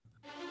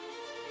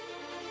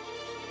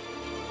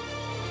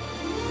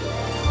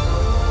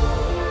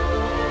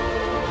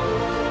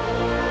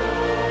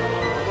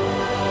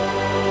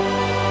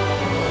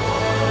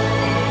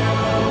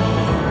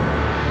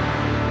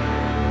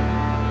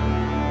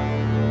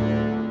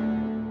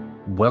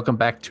Welcome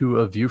back to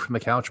A View from the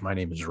Couch. My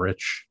name is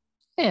Rich.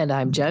 And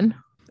I'm Jen.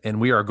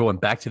 And we are going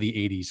back to the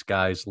 80s,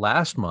 guys.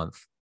 Last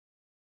month,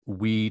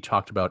 we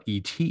talked about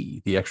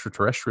E.T., the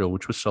extraterrestrial,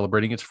 which was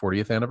celebrating its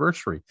 40th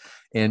anniversary.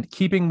 And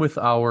keeping with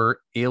our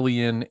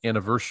alien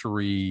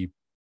anniversary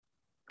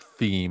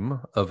theme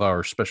of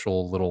our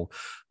special little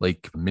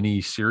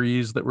mini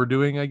series that we're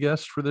doing, I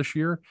guess, for this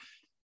year,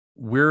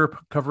 we're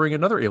covering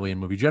another alien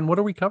movie. Jen, what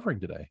are we covering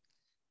today?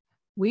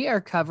 We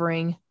are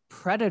covering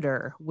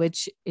Predator,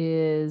 which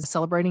is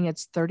celebrating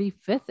its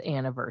 35th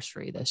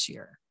anniversary this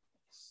year.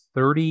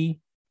 35th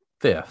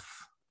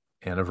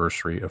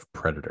anniversary of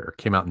Predator.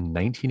 Came out in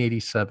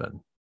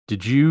 1987.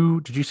 Did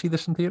you see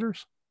this in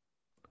theaters?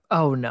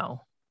 Oh,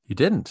 no. You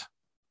didn't?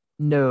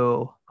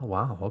 No. Oh,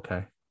 wow.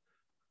 Okay.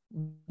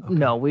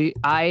 No,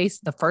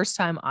 the first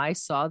time I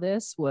saw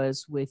this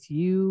was with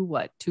you,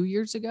 2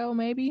 years ago,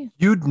 maybe?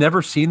 You'd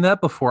never seen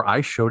that before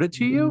I showed it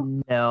to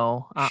you?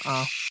 No.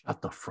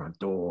 Shut the front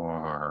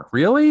door.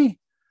 Really?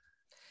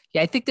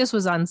 Yeah, I think this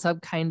was on some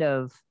kind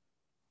of,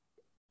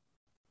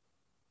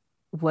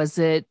 was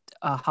it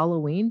a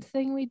Halloween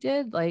thing we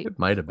did? It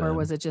might have been. Or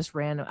was it just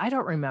random? I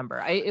don't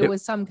remember. It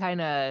was some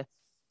kind of,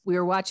 we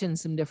were watching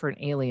some different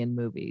alien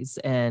movies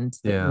and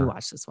we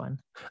watched this one.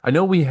 I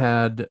know we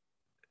had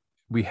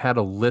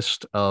a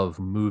list of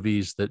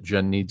movies that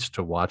Jen needs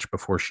to watch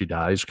before she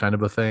dies, kind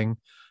of a thing.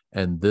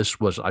 And this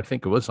was, I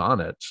think it was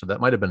on it. So that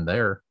might have been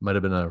there. Might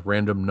have been a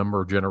random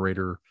number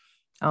generator.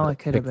 Oh, it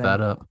could have been. That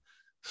up.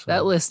 So.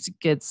 That list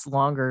gets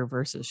longer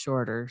versus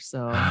shorter.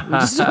 So we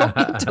just don't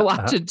get to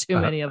watch too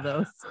many of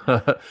those.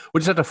 We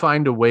just have to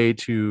find a way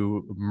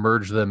to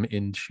merge them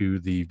into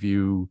the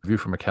view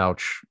from a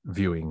couch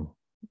viewing.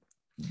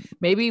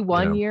 Maybe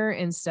one year,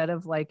 instead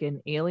of like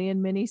an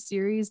alien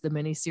miniseries, the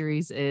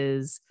miniseries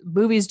is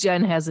movies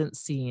Jen hasn't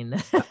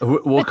seen.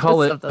 We'll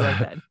call it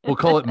like we'll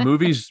call it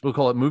movies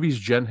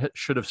Jen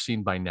should have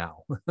seen by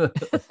now.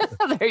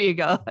 There you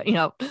go.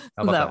 Yep,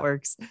 that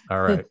works.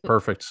 All right,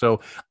 perfect.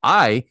 So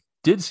I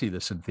did see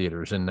this in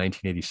theaters in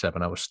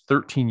 1987. I was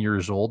 13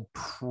 years old,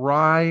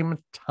 prime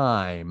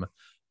time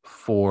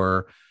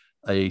for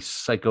a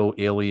psycho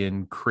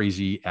alien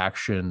crazy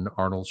action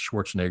Arnold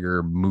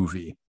Schwarzenegger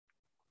movie.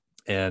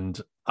 And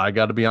I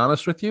got to be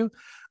honest with you,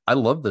 I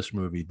love this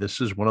movie.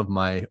 This is one of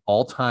my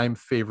all-time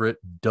favorite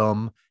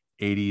dumb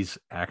 80s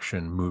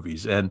action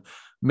movies. And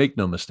make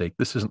no mistake,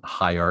 this isn't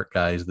high art,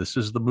 guys. This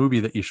is the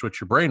movie that you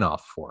switch your brain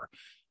off for.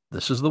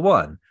 This is the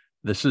one.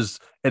 This is,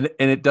 and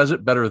it does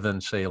it better than,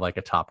 say, like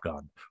a Top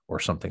Gun or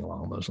something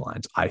along those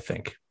lines, I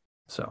think.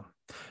 So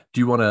do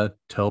you want to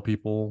tell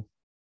people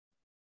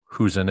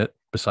who's in it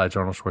besides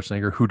Arnold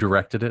Schwarzenegger, who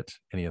directed it,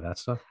 any of that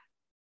stuff?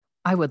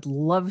 I would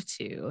love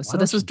to. So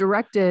this was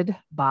directed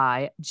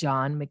by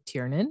John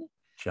McTiernan.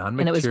 And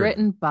it was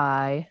written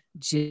by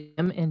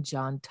Jim and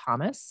John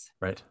Thomas.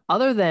 Right.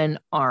 Other than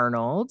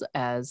Arnold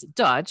as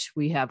Dutch,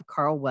 we have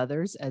Carl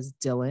Weathers as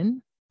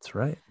Dylan. That's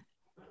right.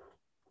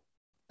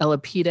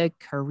 Elpida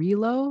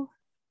Carrillo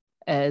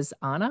as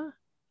Anna.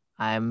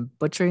 I'm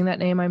butchering that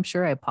name, I'm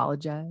sure. I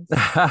apologize.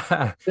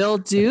 Bill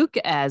Duke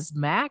as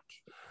Mac.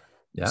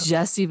 Yeah.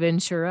 Jesse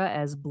Ventura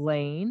as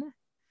Blaine.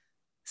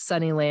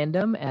 Sonny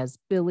Landham as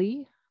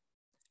Billy,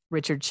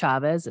 Richard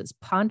Chavez as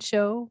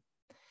Pancho,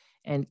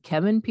 and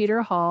Kevin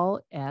Peter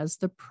Hall as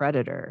the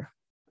Predator.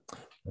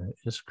 That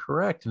is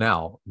correct.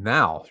 Now,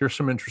 here's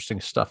some interesting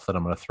stuff that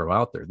I'm going to throw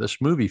out there.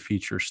 This movie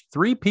features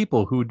 3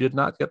 people who did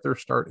not get their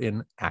start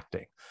in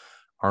acting.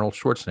 Arnold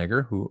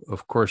Schwarzenegger, who,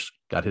 of course,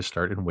 got his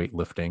start in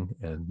weightlifting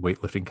and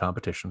weightlifting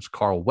competitions.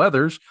 Carl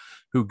Weathers,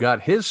 who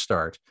got his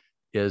start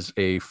as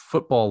a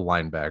football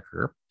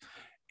linebacker.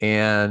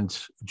 And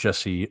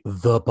Jesse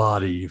the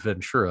Body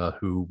Ventura,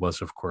 who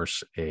was, of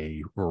course,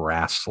 a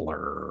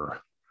wrestler.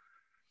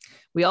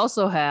 We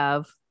also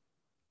have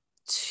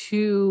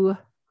 2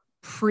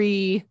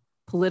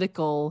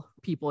 pre-political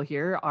people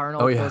here.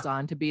 Arnold goes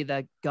on to be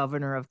the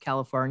governor of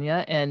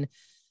California, and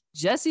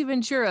Jesse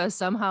Ventura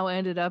somehow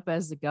ended up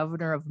as the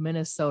governor of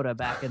Minnesota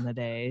back in the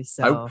day.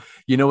 So,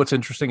 what's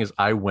interesting is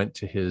I went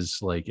to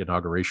his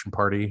inauguration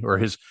party or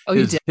his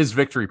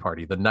victory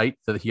party the night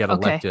that he got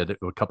elected.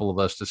 A couple of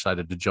us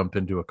decided to jump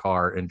into a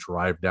car and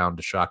drive down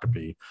to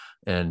Shakopee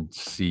and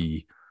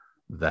see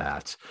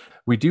that.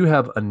 We do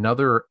have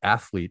another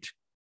athlete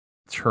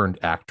turned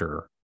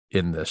actor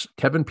in this.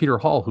 Kevin Peter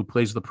Hall, who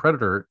plays the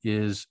Predator,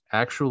 was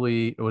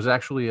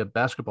actually a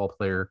basketball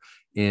player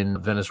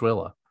in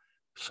Venezuela.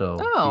 So,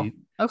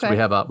 so we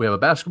have a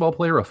basketball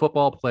player, a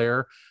football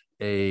player,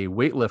 a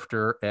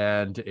weightlifter,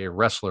 and a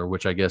wrestler,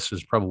 which I guess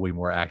is probably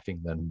more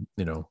acting than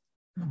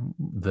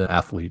the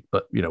athlete,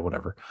 but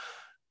whatever.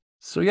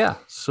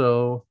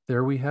 So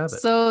there we have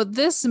it. So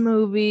this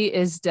movie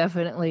is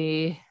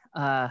definitely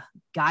a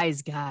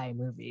guy's guy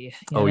movie.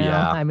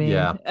 I mean,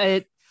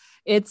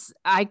 it's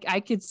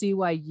I could see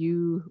why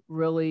you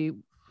really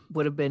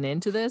would have been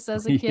into this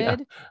as a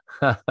kid.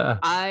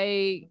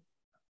 I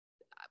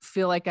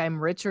feel like I'm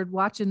Richard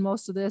watching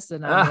most of this,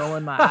 and I'm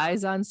rolling my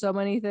eyes on so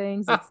many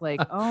things. It's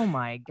like, oh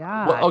my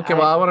god. Well, okay.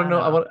 Well,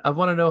 I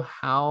want to know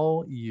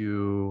how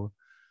you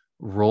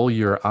roll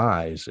your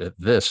eyes at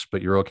this,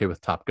 but you're okay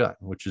with Top Gun,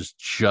 which is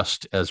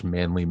just as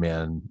manly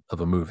man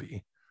of a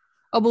movie.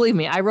 Oh, believe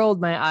me, I rolled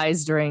my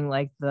eyes during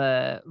like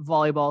the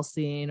volleyball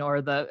scene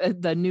or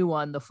the new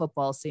one, the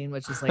football scene,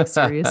 which is like,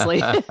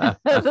 seriously,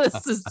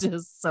 this is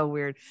just so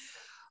weird.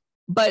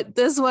 But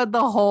this one,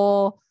 the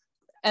whole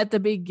at the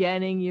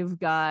beginning, you've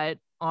got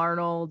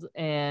Arnold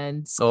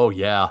and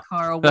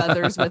Carl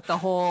Weathers with the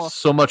whole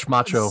so much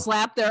macho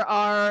slap their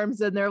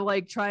arms, and they're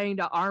like trying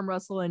to arm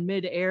wrestle in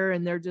midair,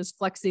 and they're just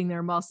flexing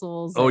their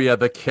muscles.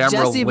 The camera.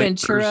 Jesse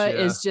Ventura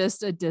is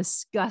just a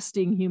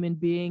disgusting human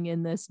being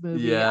in this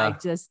movie. I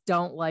just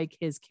don't like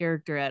his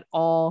character at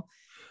all.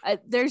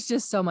 There's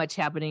just so much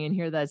happening in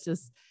here that's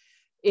just,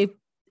 if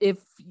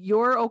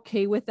you're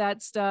okay with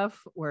that stuff,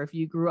 or if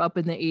you grew up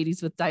in the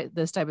 80s with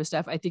this type of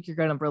stuff, I think you're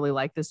going to really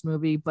like this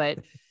movie. But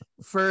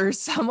for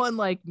someone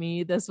like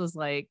me, this was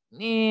like,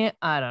 I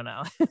don't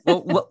know.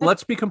 Well,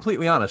 let's be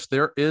completely honest.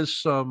 There's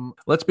some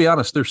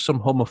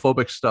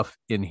homophobic stuff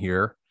in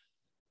here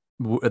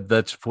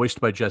that's voiced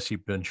by Jesse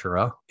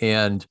Ventura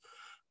and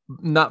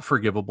not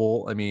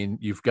forgivable. I mean,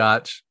 you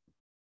could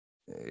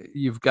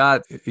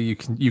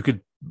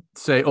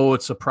say, oh,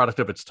 it's a product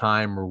of its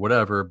time or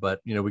whatever,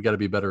 but we got to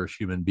be better as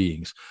human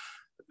beings.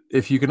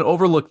 If you can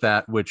overlook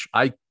that, which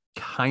I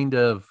kind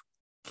of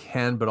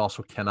can, but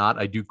also cannot,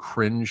 I do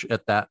cringe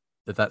at that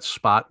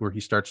spot where he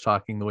starts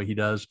talking the way he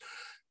does.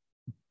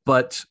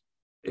 But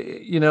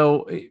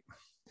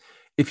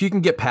if you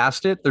can get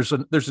past it, there's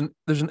an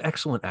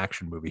excellent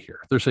action movie here.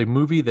 There's a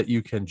movie that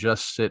you can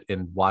just sit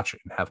and watch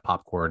and have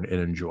popcorn and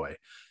enjoy,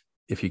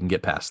 if you can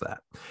get past that.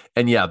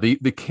 And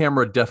the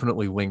camera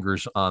definitely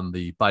lingers on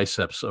the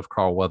biceps of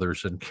Carl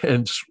Weathers and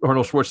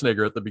Arnold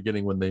Schwarzenegger at the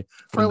beginning when they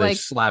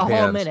slap hands.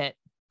 Whole minute.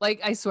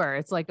 Like, I swear,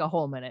 it's like a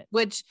whole minute,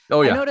 which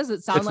I know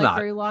doesn't sound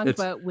very long,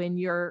 but when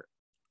you're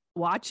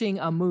watching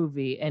a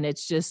movie and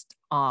it's just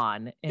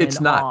on and it's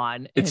not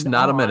on, it's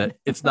not a minute.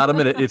 It's not a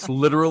minute. It's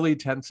literally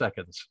 10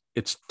 seconds.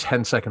 It's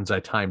 10 seconds. I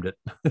timed it.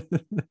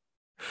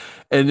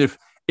 And if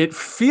it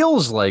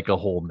feels like a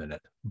whole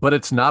minute, but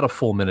it's not a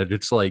full minute,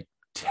 it's like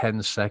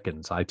 10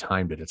 seconds. I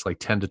timed it. It's like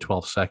 10 to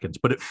 12 seconds,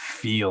 but it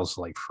feels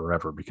like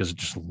forever because it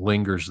just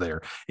lingers there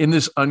in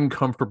this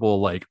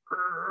uncomfortable, like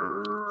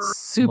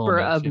super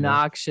moment,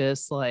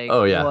 obnoxious, like,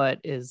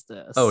 what is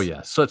this? Oh yeah.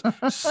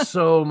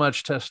 So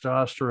much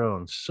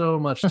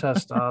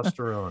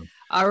testosterone.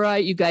 All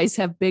right, you guys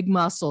have big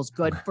muscles.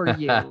 Good for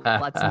you.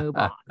 Let's move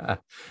on.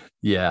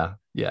 Yeah.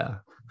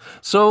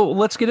 So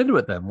let's get into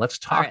it then. Let's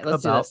talk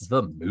about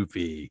the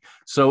movie.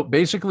 So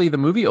basically the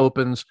movie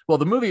opens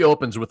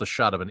with a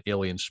shot of an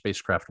alien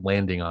spacecraft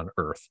landing on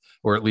Earth,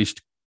 or at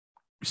least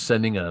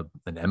sending an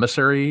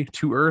emissary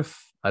to Earth.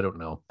 I don't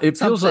know. It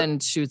feels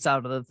like shoots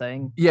out of the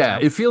thing. Yeah,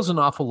 it feels an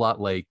awful lot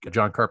like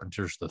John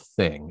Carpenter's The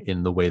Thing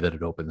in the way that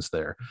it opens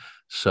there.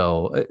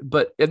 So,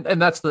 but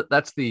that's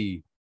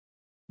the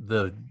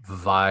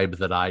vibe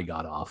that I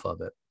got off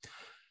of it.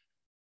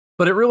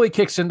 But it really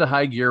kicks into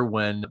high gear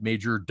when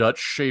Major Dutch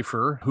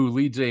Schaefer, who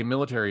leads a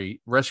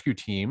military rescue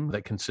team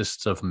that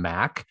consists of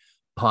Mac,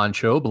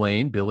 Poncho,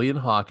 Blaine, Billy, and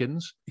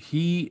Hawkins,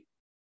 he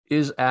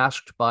is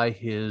asked by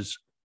his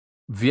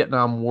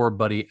Vietnam War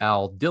buddy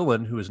Al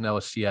Dillon, who is now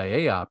a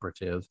CIA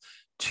operative,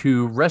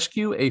 to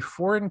rescue a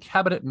foreign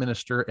cabinet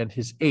minister and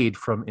his aide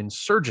from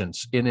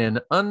insurgents in an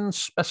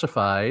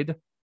unspecified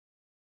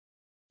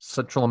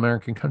Central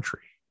American country.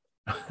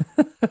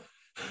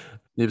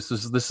 This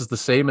is the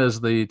same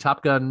as the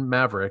Top Gun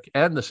Maverick,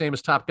 and the same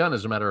as Top Gun,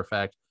 as a matter of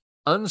fact.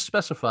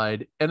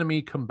 Unspecified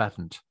enemy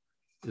combatant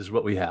is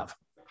what we have.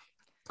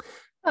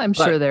 I'm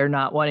sure they're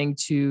not wanting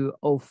to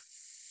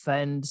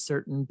offend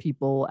certain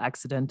people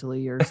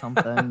accidentally or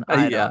something.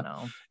 I don't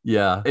know.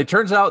 Yeah. It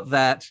turns out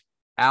that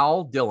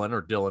Al Dillon,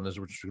 or Dylan is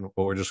what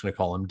we're just going to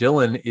call him,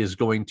 Dylan is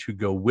going to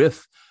go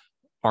with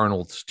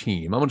Arnold's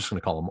team. I'm just going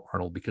to call him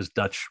Arnold because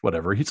Dutch,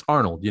 whatever. He's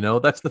Arnold,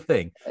 that's the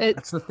thing.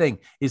 That's the thing,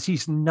 is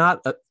he's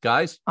not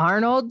guys.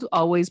 Arnold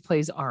always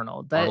plays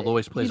Arnold. Arnold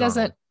always plays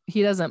Arnold.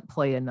 He doesn't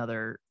play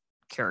another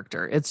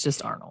character. It's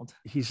just Arnold.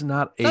 He's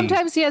not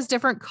sometimes he has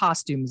different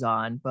costumes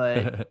on,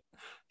 but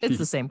it's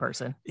the same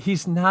person.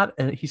 He's not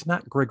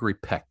Gregory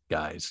Peck,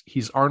 guys.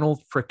 He's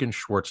Arnold frickin'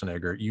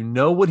 Schwarzenegger. You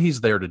know what he's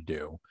there to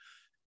do.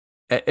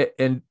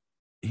 And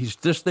he's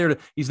just there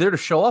to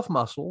show off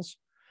muscles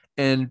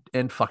and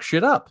fuck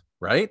shit up,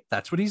 right?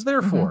 That's what he's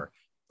there for.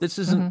 This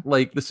isn't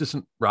this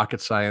isn't rocket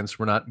science.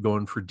 We're not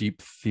going for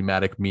deep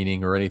thematic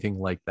meaning or anything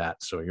like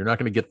that. So you're not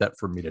going to get that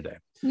from me today.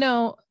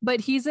 No, but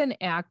he's an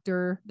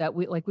actor that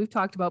we've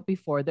talked about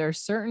before. There are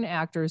certain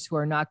actors who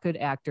are not good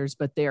actors,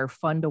 but they are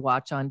fun to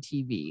watch on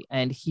TV.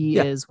 And he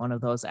is one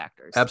of those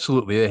actors.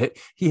 Absolutely.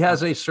 He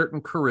has a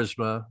certain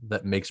charisma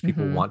that makes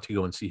people want to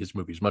go and see his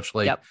movies, much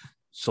like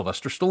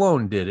Sylvester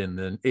Stallone did in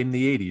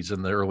the 80s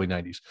and the early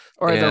 90s.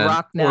 Or The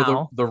Rock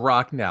now. Or the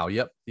Rock now.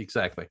 Yep,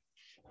 exactly.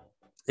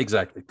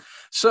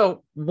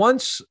 So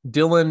once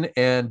Dylan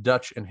and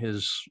Dutch and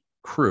his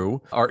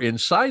crew are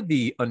inside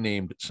the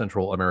unnamed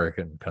Central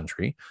American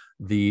country.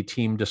 The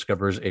team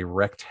discovers a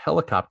wrecked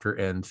helicopter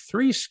and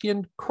 3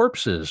 skinned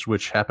corpses,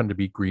 which happen to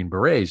be Green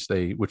Berets.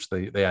 They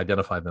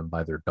identify them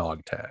by their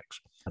dog tags.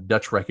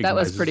 Dutch recognizes... That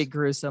was pretty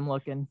gruesome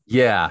looking.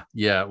 Yeah,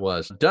 it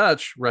was.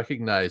 Dutch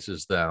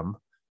recognizes them,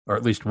 or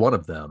at least one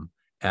of them,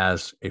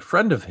 as a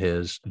friend of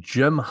his,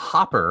 Jim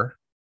Hopper,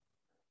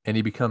 and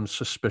he becomes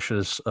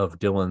suspicious of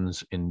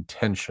Dylan's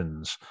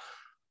intentions.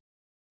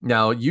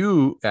 Now,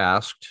 you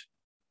asked...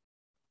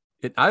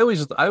 I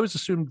always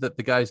assumed that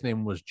the guy's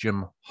name was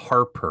Jim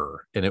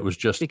Harper, and it was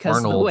just because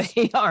Arnold. The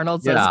way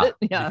Arnold says it.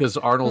 Yeah. Because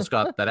Arnold's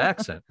got that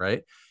accent,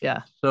 right?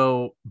 Yeah.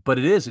 So, but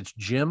it's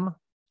Jim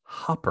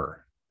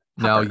Hopper.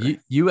 Now,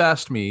 you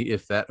asked me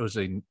if that was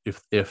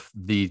if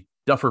the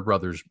Duffer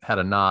Brothers had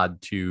a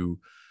nod to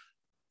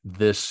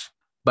this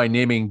by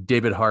naming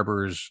David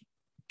Harbour's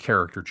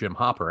character Jim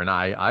Hopper, and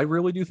I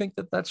really do think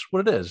that that's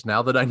what it is.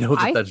 Now that I know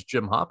that's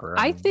Jim Hopper,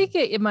 I think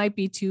it might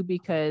be too,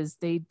 because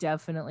they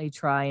definitely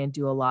try and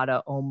do a lot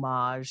of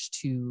homage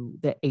to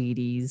the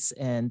 80s,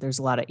 and there's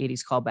a lot of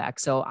 80s callbacks.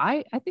 So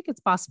I think it's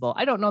possible.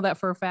 I don't know that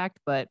for a fact,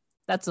 but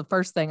that's the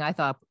first thing I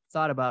thought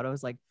about. I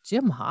was like,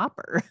 Jim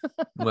Hopper.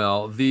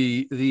 Well,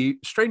 the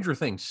Stranger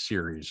Things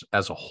series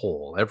as a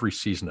whole, every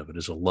season of it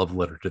is a love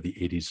letter to the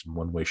 80s in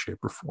one way, shape,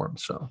 or form.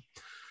 So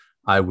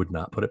I would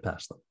not put it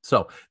past them.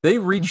 So they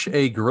reach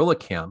a guerrilla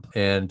camp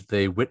and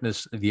they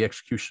witness the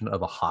execution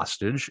of a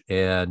hostage,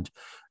 and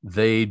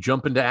they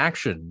jump into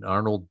action.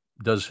 Arnold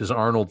does his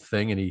Arnold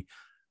thing, and he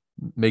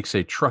makes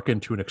a truck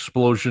into an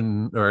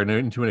explosion or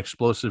into an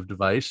explosive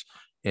device.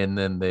 And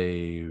then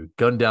they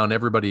gun down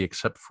everybody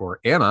except for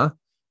Anna,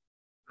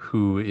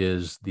 who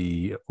is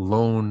the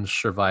lone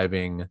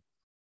surviving.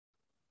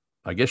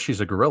 I guess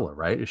she's a gorilla,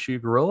 right? Is she a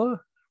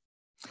gorilla?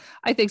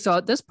 I think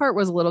so. This part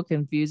was a little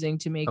confusing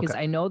to me, because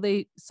I know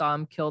they saw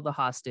him kill the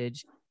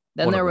hostage.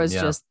 Then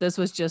this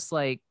was just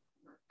like,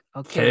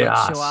 okay,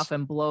 chaos. Let's show off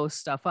and blow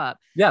stuff up.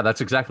 Yeah, that's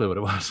exactly what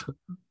it was.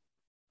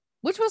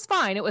 Which was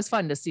fine. It was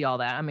fun to see all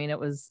that. I mean, it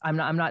was, I'm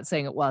not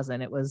saying it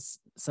wasn't. It was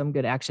some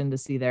good action to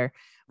see there.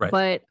 Right.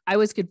 But I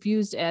was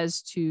confused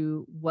as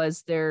to,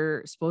 was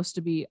there supposed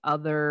to be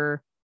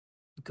other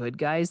good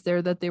guys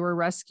there that they were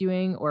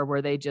rescuing, or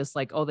were they just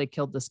like, oh, they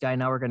killed this guy,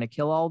 now we're going to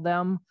kill all of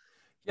them?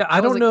 Yeah,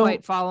 I don't know.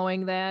 Quite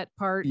following that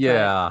part.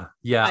 Yeah.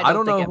 I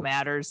don't think it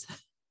matters.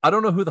 I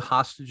don't know who the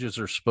hostages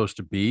are supposed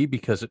to be,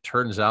 because it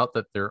turns out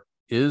that there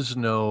is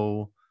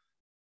no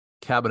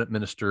cabinet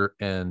minister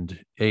and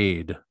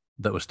aide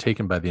that was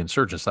taken by the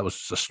insurgents. That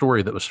was a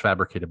story that was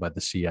fabricated by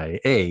the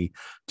CIA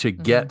to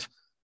get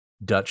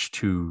Dutch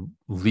to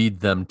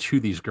lead them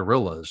to these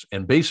guerrillas.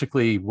 And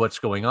basically what's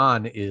going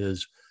on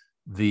is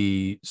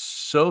the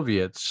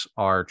Soviets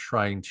are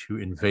trying to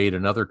invade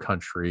another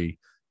country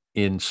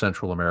in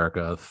Central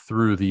America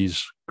through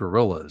these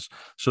guerrillas.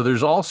 So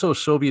there's also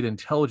Soviet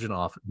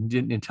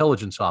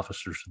intelligence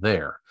officers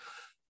there.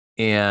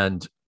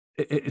 And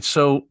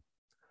so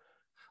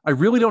I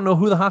really don't know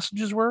who the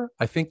hostages were.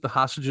 I think the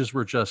hostages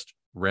were just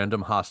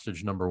random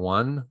hostage number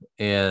 1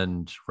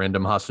 and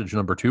random hostage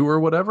number 2 or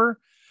whatever,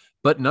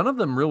 but none of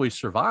them really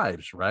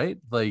survives, right?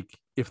 Like,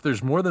 if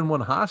there's more than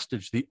one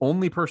hostage, the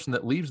only person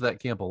that leaves that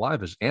camp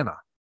alive is Anna.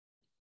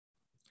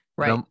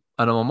 Right.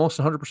 And I'm almost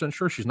 100%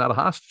 sure she's not a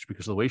hostage,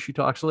 because the way she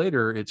talks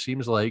later, it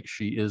seems like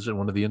she is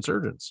one of the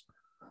insurgents.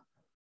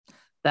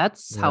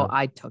 That's how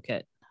I took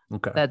it.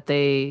 Okay. That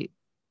they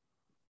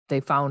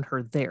found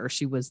her there.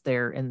 She was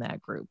there in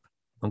that group.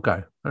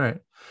 Okay. All right.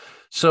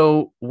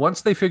 So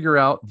once they figure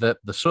out that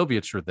the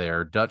Soviets are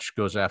there, Dutch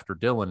goes after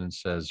Dylan and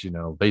says,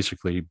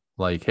 basically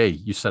like, hey,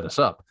 you set us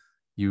up.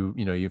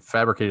 You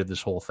fabricated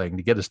this whole thing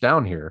to get us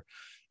down here.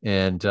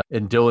 And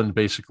Dylan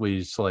basically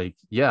is like,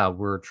 yeah,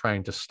 we're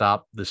trying to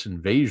stop this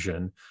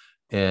invasion.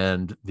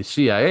 And the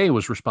CIA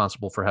was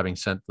responsible for having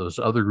sent those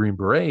other Green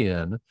Beret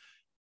in.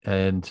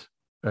 And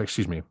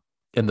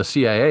the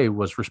CIA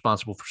was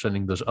responsible for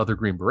sending those other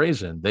Green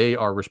Berets in. They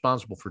are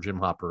responsible for Jim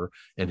Hopper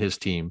and his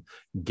team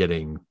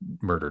getting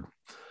murdered.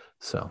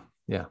 So,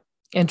 yeah.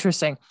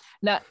 Interesting.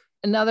 Now,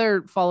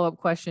 another follow-up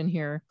question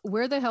here.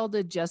 Where the hell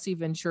did Jesse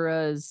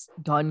Ventura's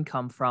gun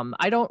come from?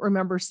 I don't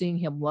remember seeing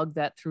him lug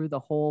that through the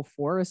whole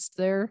forest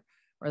there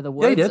or the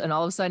woods, and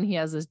all of a sudden he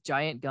has this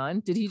giant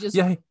gun. Did he just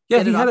get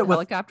it off the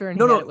helicopter and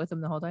he had it with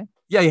him the whole time?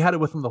 Yeah, he had it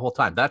with him the whole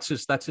time. That's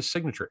his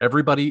signature.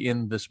 Everybody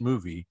in this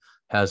movie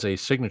has a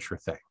signature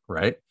thing,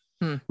 right?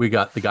 We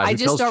got the guy who tells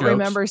jokes. I just don't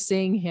remember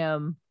seeing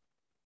him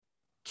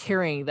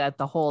carrying that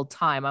the whole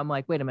time. I'm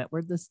like, wait a minute,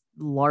 where'd this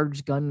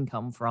large gun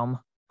come from?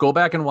 Go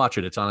back and watch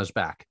it. It's on his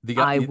back.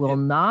 I will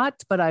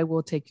not, but I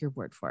will take your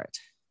word for it.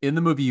 In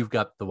the movie, you've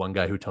got the one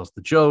guy who tells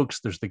the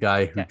jokes. There's the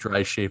guy who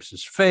dry shaves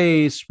his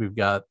face. We've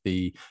got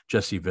the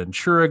Jesse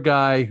Ventura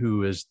guy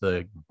who is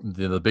the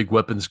big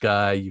weapons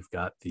guy. You've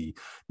got the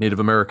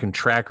Native American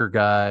tracker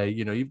guy.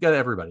 You've got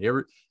everybody.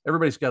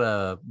 Everybody's got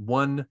a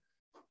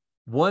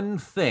one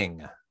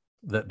thing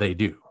that they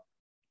do.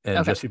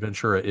 And Jesse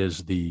Ventura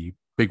is the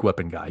big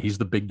weapon guy. He's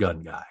the big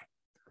gun guy.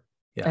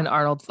 Yeah. And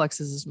Arnold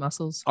flexes his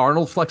muscles.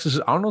 Arnold's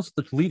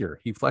the leader.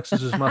 He flexes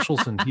his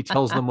muscles and he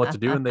tells them what to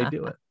do and they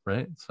do it.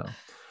 Right. So.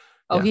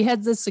 Oh, yeah. He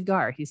has this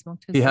cigar. He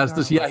smoked his He cigar has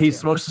this. Yeah. He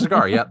smokes a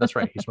cigar. Yeah, that's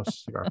right. He smokes a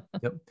cigar.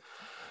 Yep.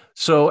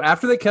 So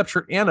after they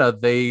capture Anna,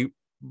 they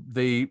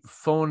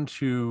phone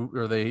to,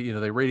 or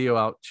they radio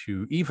out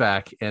to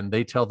evac, and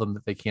they tell them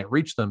that they can't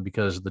reach them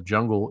because the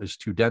jungle is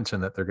too dense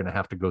and that they're going to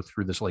have to go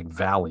through this like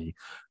valley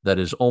that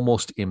is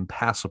almost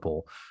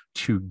impassable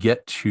to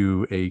get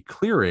to a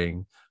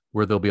clearing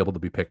where they'll be able to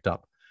be picked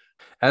up.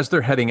 As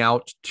they're heading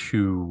out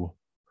to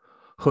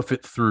hoof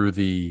it through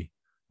the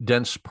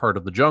dense part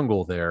of the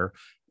jungle there,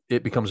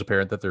 it becomes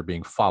apparent that they're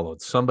being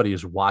followed. Somebody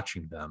is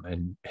watching them,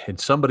 and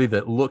somebody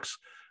that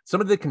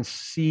can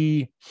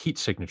see heat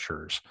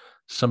signatures,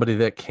 somebody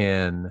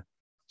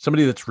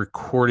that's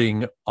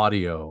recording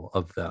audio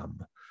of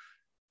them.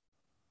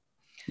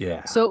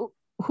 Yeah. So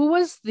who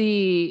was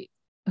the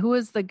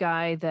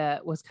guy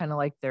that was kind of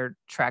like their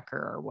tracker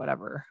or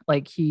whatever?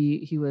 Like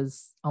he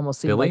was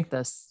almost seemed like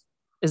this.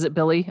 Is it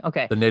Billy?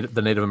 Okay. The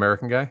Native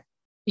American guy?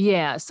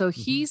 Yeah. So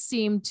he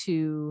seemed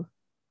to,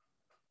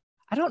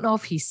 I don't know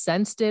if he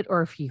sensed it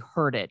or if he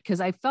heard it,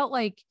 because I felt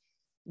like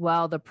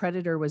while the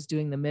predator was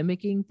doing the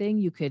mimicking thing,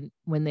 you could,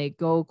 when they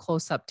go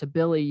close up to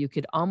Billy, you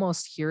could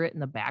almost hear it in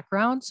the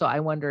background. So I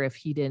wonder if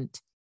he didn't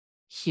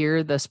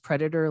hear this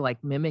predator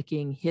like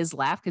mimicking his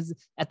laugh, because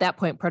at that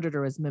point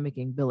predator was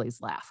mimicking Billy's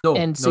laugh. No,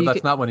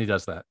 that's not when he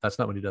does that. That's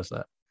not when he does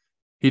that.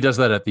 He does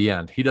that at the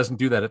end. He doesn't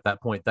do that at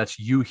that point. That's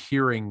you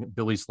hearing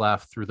Billy's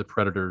laugh through the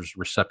predator's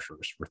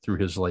receptors or through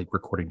his like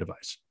recording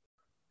device.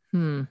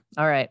 All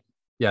right.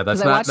 Yeah,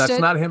 that's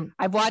not him.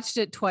 I've watched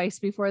it twice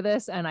before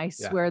this, and I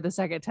swear the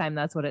second time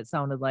that's what it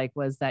sounded like,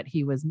 was that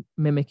he was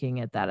mimicking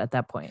it at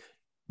that point.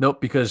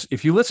 Nope, because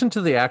if you listen to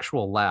the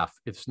actual laugh,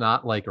 it's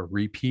not like a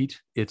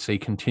repeat, it's a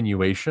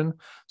continuation.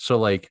 So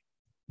like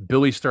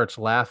Billy starts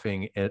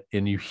laughing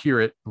and you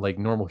hear it like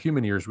normal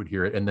human ears would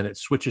hear it, and then it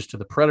switches to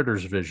the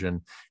predator's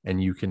vision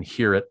and you can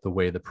hear it the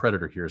way the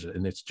predator hears it,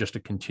 and it's just a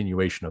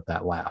continuation of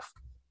that laugh.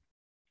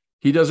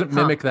 He doesn't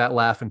mimic that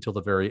laugh until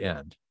the very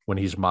end when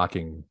he's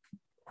mocking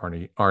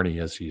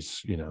Arnie as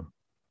he's,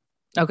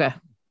 okay,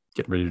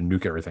 getting ready to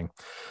nuke everything.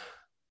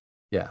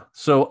 Yeah.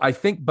 So I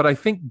think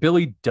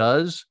Billy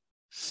does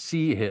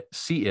see it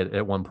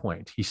at one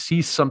point. He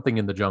sees something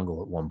in the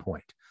jungle at one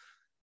point.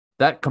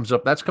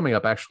 That's coming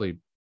up actually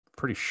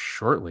pretty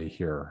shortly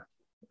here,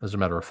 as a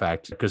matter of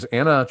fact, because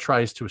Anna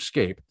tries to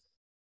escape.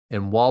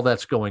 And while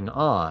that's going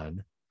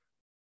on,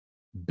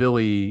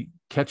 Billy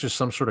catches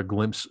some sort of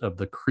glimpse of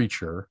the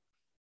creature,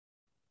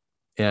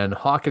 and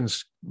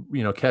Hawkins,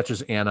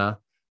 catches Anna,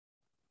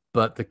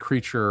 but the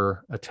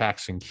creature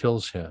attacks and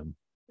kills him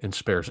and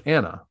spares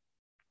Anna.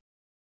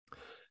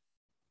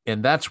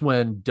 And that's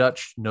when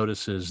Dutch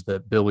notices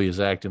that Billy is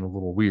acting a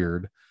little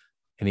weird,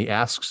 and he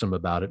asks him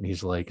about it. And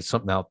he's like, "It's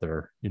something out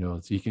there."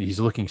 He's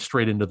looking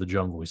straight into the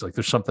jungle. He's like,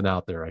 "There's something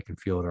out there. I can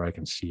feel it, or I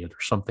can see it,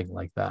 or something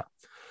like that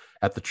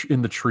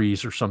in the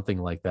trees, or something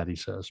like that," he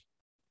says.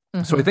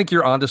 Mm-hmm. So I think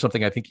you're onto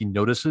something. I think he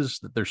notices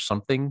that there's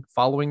something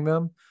following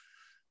them.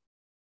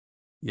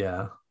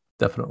 Yeah,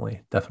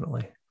 definitely. But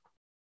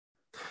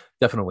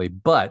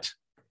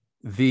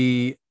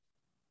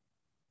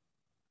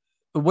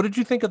what did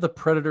you think of the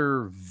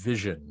predator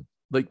vision?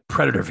 Like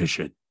predator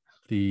vision,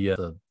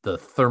 the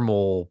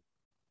thermal.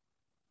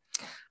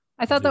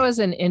 I thought that was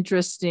an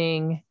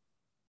interesting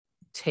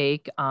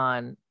take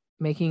on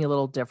making it a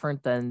little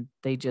different than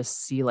they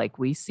just see like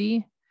we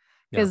see.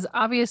 Because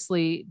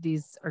obviously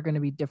these are going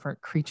to be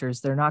different creatures.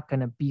 They're not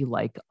going to be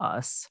like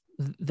us.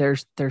 There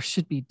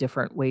should be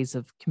different ways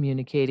of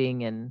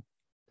communicating and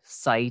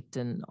sight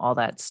and all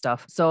that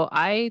stuff. So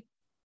I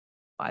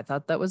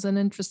thought that was an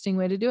interesting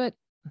way to do it.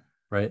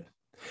 Right.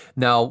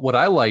 Now, what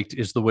I liked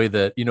is the way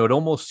that, it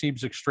almost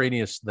seems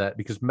extraneous that,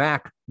 because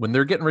Mac, when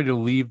they're getting ready to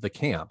leave the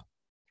camp,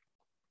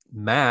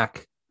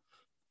 Mac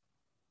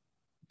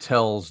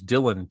tells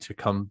Dylan to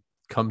come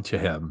to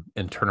him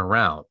and turn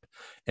around,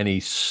 and he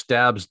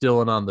stabs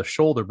Dylan on the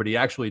shoulder, but he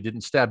actually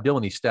didn't stab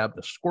Dylan. He stabbed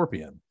a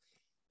scorpion.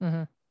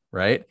 Mm-hmm.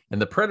 Right. And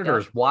the predator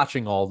is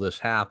watching all this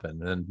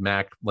happen, and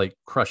Mac like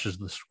crushes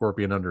the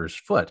scorpion under his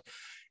foot.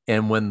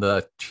 And when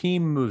the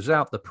team moves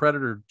out, the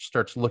predator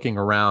starts looking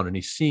around, and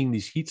he's seeing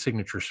these heat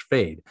signatures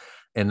fade.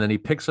 And then he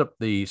picks up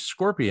the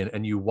scorpion,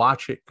 and you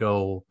watch it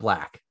go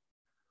black,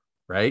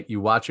 right?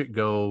 You watch it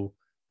go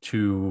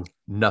to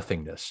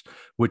nothingness,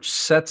 which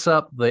sets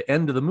up the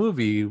end of the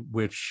movie,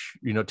 which,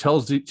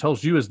 tells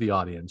you as the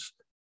audience,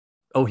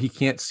 oh, he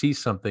can't see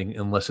something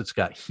unless it's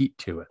got heat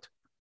to it.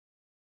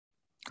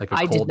 Like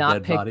I did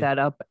not pick that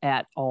up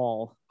at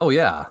all. Oh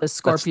yeah, the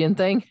scorpion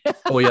thing.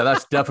 Oh yeah,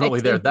 that's definitely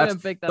there. That's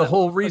the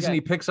whole reason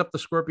he picks up the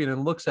scorpion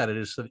and looks at it,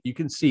 is so that you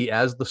can see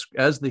as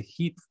the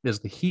heat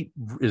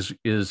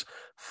is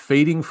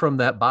fading from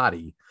that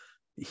body,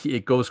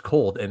 it goes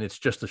cold, and it's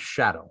just a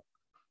shadow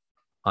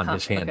on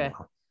his hand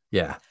now.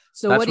 Yeah.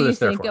 So what do you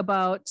think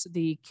about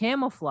the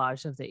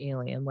camouflage of the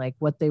alien, like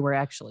what they were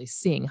actually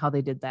seeing, how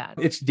they did that?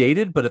 It's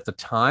dated, but at the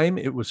time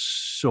it was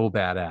so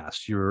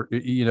badass.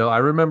 I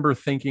remember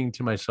thinking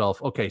to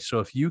myself, okay, so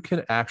if you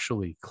can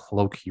actually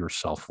cloak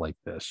yourself like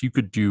this, you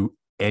could do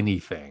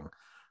anything,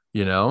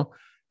 I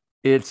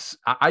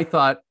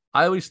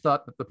always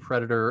thought that the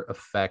Predator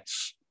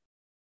effects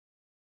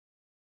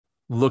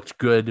looked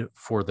good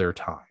for their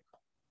time.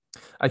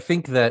 I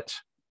think that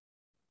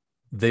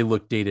they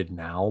look dated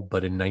now,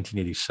 but in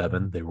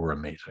 1987, they were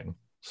amazing.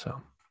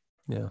 So,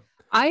 yeah.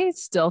 I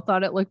still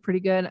thought it looked pretty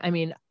good. I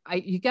mean,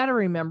 you got to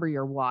remember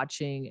you're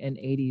watching an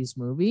 80s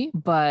movie,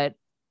 but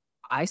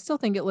I still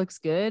think it looks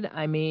good.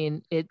 I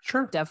mean, it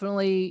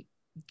definitely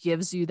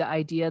gives you the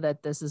idea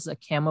that this is a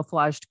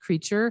camouflaged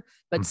creature,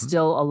 but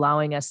still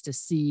allowing us to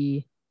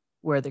see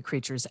where the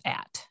creature's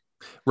at.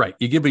 Right.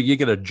 You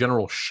get a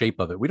general shape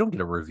of it. We don't get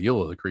a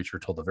reveal of the creature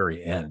till the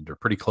very end, or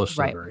pretty close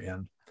to the very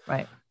end.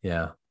 Right.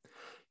 Yeah.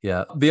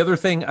 Yeah. The other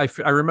thing I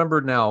remember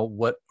now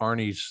what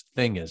Arnie's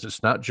thing is.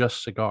 It's not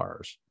just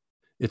cigars.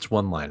 It's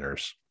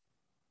one-liners.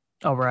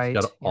 Oh, right.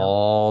 He's got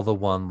all the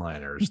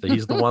one-liners.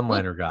 He's the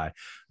one-liner guy.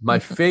 My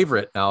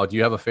favorite now, do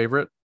you have a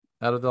favorite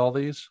out of all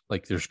these?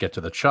 Like there's Get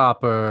to the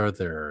Chopper.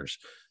 There's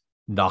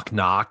Knock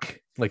Knock.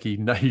 Like he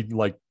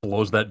like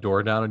blows that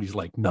door down and he's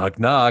like, knock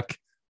knock.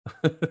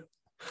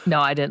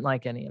 No, I didn't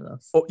like any of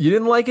those. Oh, you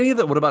didn't like any of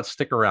that? What about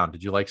Stick Around?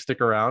 Did you like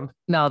Stick Around?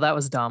 No, that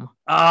was dumb.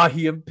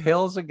 He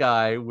impales a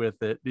guy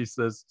with it. He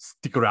says,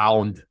 stick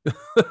around.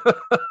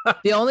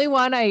 The only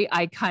one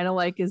I kind of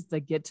like is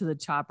the Get to the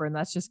Chopper. And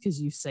that's just because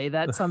you say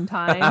that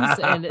sometimes.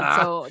 And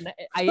so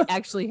I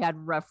actually had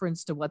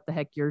reference to what the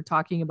heck you're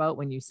talking about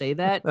when you say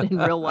that in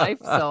real life.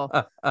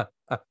 So.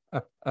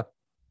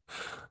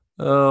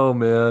 Oh,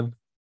 man.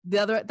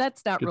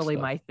 That's not Good really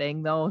stuff. My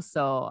thing, though.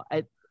 So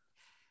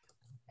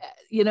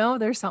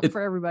there's something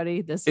for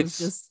everybody.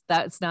 That's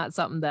not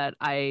something that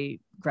I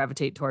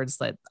gravitate towards.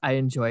 That I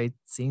enjoy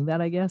seeing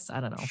that, I guess. I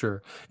don't know.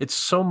 Sure. It's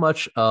so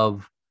much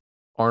of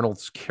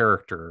Arnold's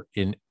character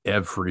in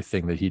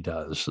everything that he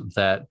does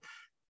that,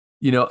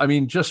 I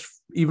mean, just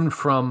even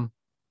from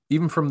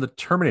the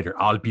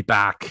Terminator, I'll be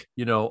back,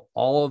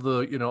 all of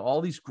the,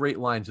 all these great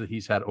lines that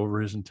he's had over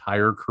his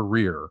entire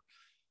career.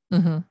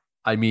 Mm-hmm.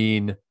 I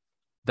mean,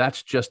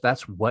 that's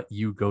what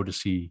you go to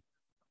see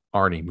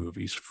Arnie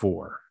movies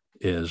for.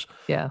 Is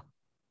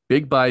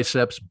big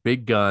biceps,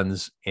 big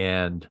guns,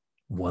 and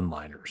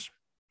one-liners.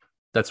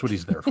 That's what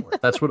he's there for.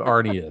 That's what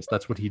Arnie is.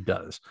 That's what he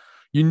does.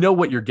 You know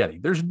what you're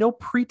getting. There's no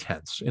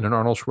pretense in an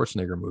Arnold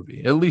Schwarzenegger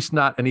movie, at least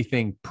not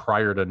anything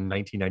prior to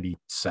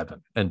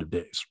 1997, End of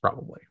Days,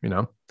 probably,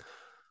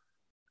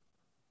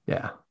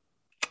 Yeah,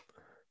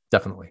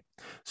 definitely.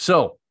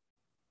 So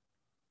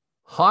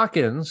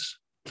Hawkins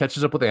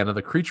catches up with Anna.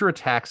 The creature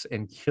attacks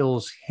and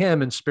kills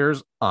him and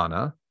spares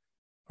Anna.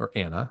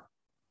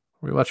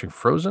 Are we watching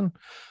Frozen?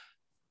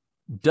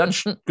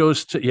 Dutch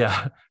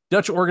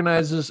Dutch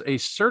organizes a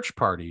search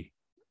party.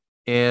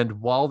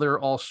 And while they're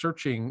all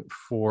searching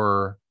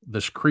for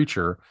this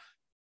creature,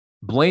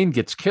 Blaine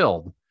gets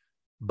killed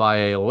by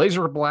a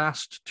laser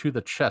blast to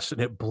the chest, and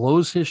it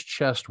blows his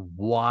chest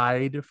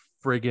wide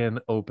friggin'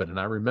 open. And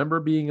I remember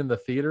being in the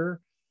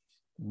theater,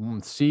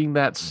 seeing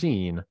that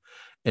scene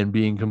and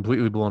being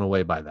completely blown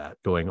away by that,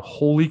 going,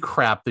 holy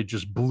crap, they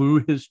just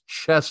blew his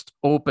chest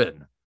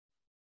open.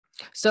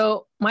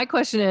 So my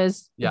question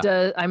is,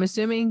 I'm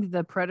assuming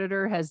the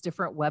Predator has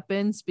different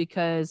weapons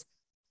because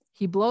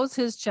he blows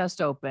his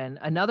chest open.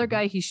 Another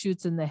guy he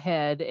shoots in the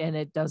head and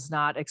it does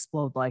not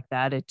explode like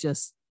that.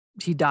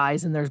 He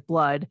dies and there's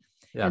blood.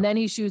 Yeah. And then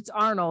he shoots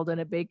Arnold and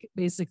it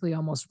basically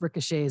almost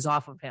ricochets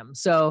off of him.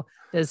 So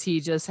does he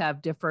just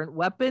have different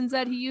weapons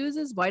that he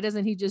uses? Why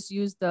doesn't he just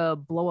use the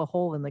blow a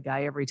hole in the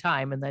guy every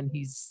time and then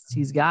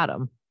he's got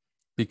him?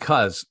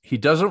 Because he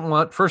doesn't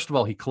want, first of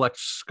all, he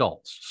collects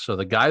skulls. So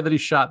the guy that he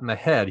shot in the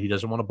head, he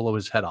doesn't want to blow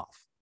his head off.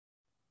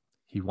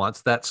 He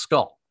wants that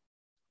skull.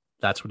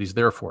 That's what he's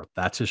there for.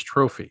 That's his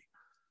trophy.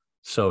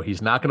 So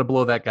he's not going to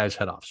blow that guy's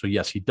head off. So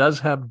yes, he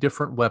does have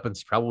different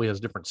weapons. Probably has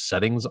different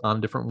settings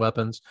on different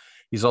weapons.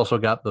 He's also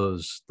got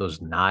those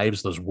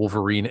knives, those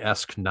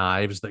Wolverine-esque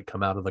knives that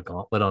come out of the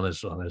gauntlet on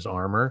his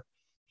armor.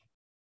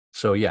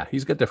 So yeah,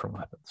 he's got different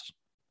weapons.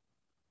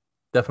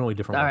 Definitely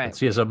different All weapons. Right.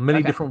 He has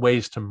many different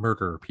ways to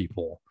murder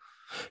people.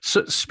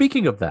 So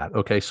speaking of that,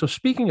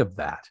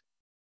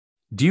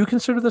 do you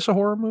consider this a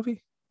horror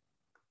movie?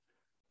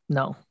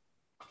 No.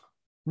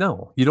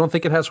 No, you don't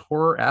think it has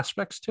horror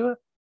aspects to it?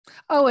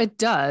 Oh, it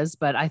does,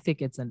 but I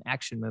think it's an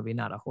action movie,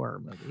 not a horror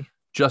movie.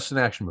 Just an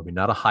action movie,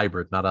 not a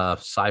hybrid, not a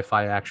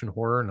sci-fi action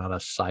horror, not a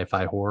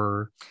sci-fi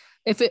horror.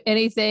 If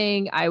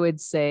anything, I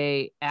would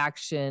say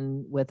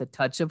action with a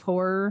touch of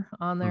horror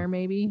on there,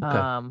 maybe.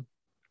 Okay.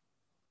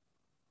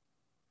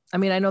 I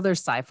mean, I know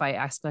there's sci-fi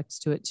aspects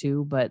to it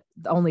too, but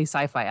the only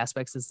sci-fi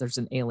aspects is there's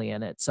an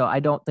alien in it. So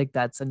I don't think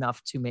that's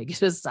enough to make it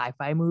a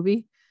sci-fi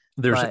movie.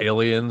 There's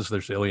aliens,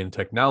 there's alien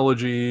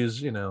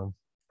technologies,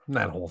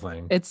 that whole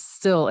thing. It's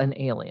still an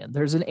alien.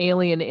 There's an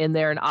alien in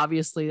there, and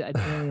obviously an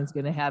alien's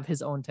going to have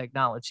his own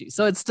technology.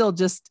 So it's still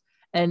just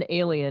an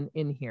alien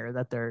in here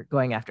that they're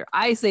going after.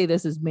 I say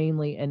this is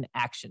mainly an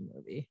action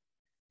movie.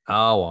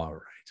 Oh, all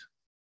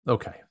right.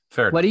 Okay.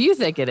 Fair enough. What do you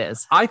think it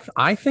is? I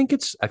think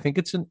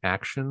it's an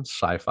action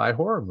sci-fi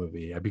horror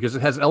movie because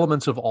it has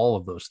elements of all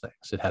of those things.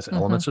 It has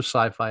elements of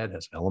sci-fi. It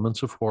has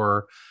elements of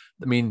horror.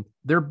 I mean,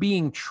 they're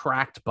being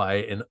tracked by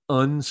an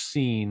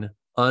unseen,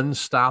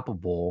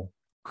 unstoppable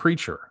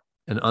creature,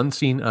 an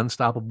unseen,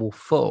 unstoppable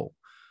foe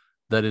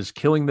that is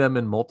killing them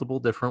in multiple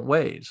different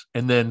ways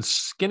and then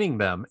skinning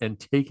them and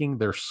taking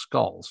their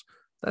skulls.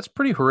 That's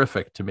pretty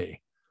horrific to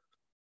me.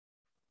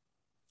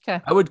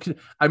 Okay.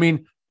 I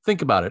mean,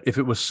 think about it. If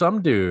it was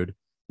some dude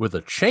with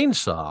a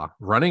chainsaw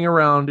running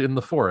around in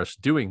the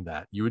forest doing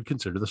that, you would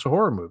consider this a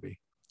horror movie.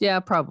 Yeah,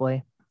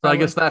 probably. So I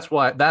guess that's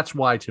why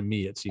to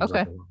me it seems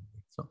like a horror movie.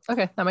 So.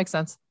 Okay, that makes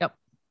sense. Yep.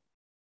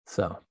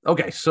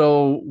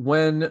 So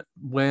when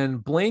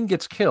Blaine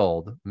gets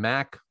killed,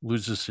 Mac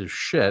loses his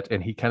shit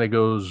and he kind of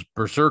goes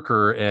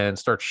berserker and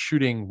starts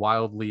shooting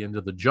wildly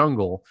into the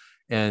jungle,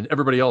 and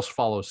everybody else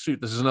follows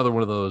suit. This is another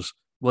one of those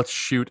let's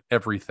shoot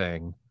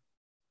everything.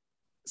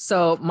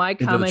 So my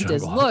comment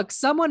is, look,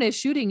 someone is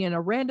shooting in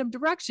a random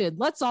direction.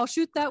 Let's all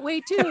shoot that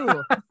way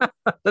too.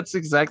 That's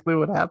exactly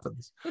what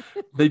happens.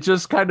 They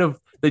just kind of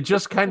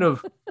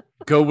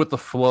go with the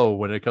flow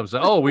when it comes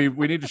to, oh, we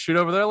need to shoot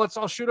over there. Let's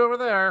all shoot over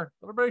there.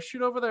 Everybody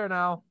shoot over there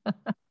now.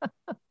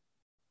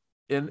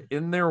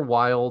 In their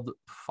wild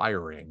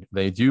firing,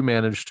 they do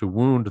manage to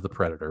wound the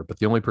predator, but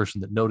the only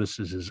person that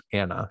notices is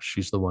Anna.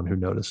 She's the one who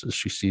notices.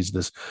 She sees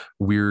this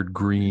weird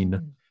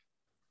green.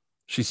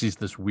 She sees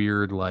this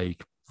weird,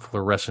 like,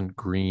 fluorescent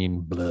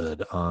green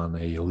blood on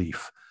a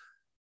leaf.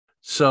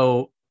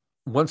 So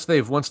once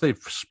they've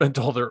spent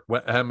all their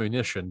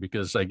ammunition,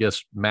 because I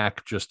guess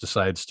Mac just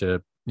decides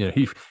to,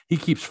 he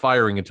keeps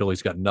firing until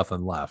he's got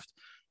nothing left.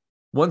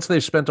 Once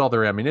they've spent all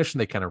their ammunition,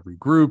 they kind of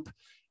regroup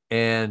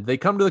and they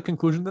come to the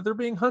conclusion that they're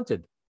being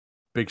hunted.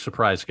 Big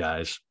surprise,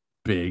 guys.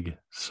 Big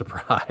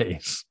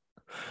surprise.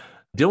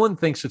 Dylan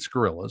thinks it's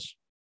gorillas,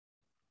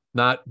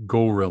 not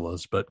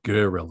gorillas, but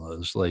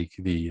guerrillas, like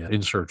the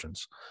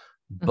insurgents.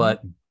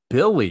 But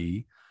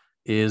Billy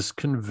is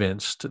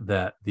convinced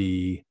that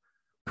the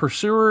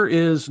pursuer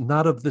is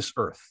not of this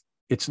earth.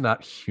 It's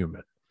not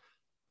human.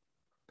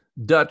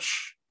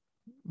 Dutch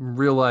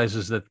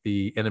realizes that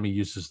the enemy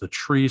uses the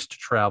trees to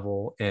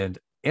travel, and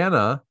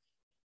Anna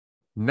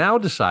now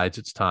decides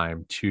it's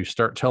time to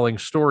start telling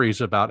stories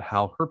about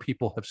how her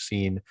people have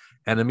seen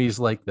enemies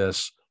like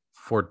this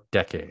for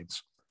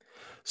decades.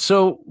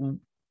 So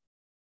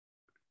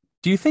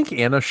do you think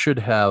Anna should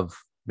have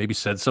maybe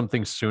said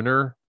something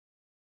sooner?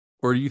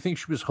 Or do you think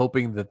she was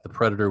hoping that the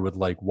predator would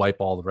like wipe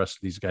all the rest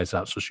of these guys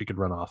out so she could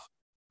run off?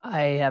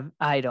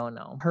 I don't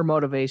know. Her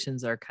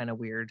motivations are kind of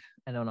weird.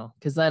 I don't know.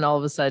 Because then all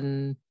of a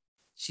sudden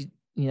she,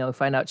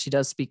 find out she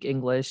does speak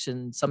English,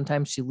 and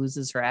sometimes she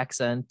loses her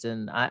accent,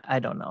 and I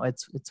don't know.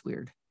 It's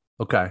weird.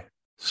 Okay.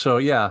 So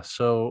yeah.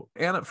 So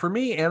Anna, for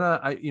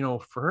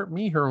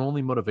her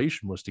only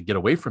motivation was to get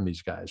away from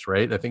these guys,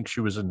 right? I think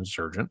she was an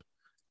insurgent,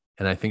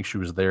 and I think she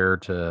was there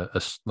to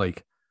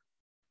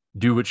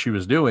do what she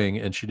was doing,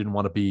 and she didn't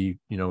want to be,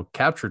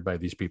 captured by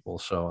these people.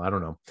 So I don't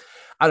know.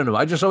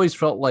 I just always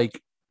felt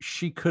like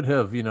she could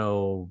have, been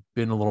a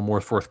little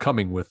more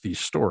forthcoming with these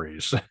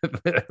stories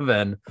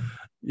than,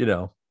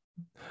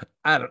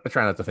 I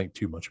try not to think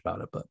too much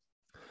about it, but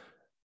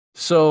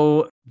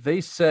so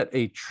they set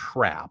a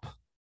trap,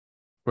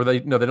 or they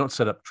don't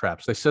set up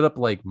traps. They set up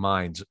like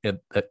mines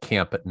at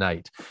camp at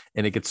night,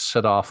 and it gets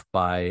set off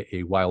by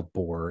a wild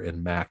boar,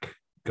 and Mac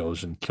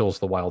goes and kills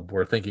the wild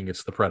boar thinking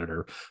it's the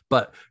predator,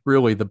 but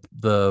really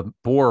the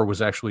boar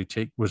was actually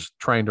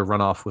trying to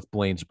run off with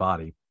Blaine's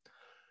body.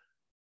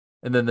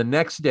 And then the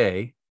next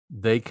day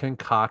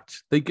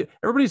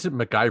everybody's at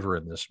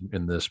MacGyver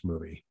in this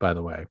movie, by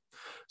the way.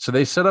 So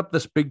they set up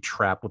this big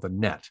trap with a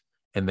net,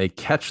 and they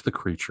catch the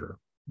creature,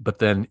 but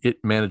then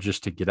it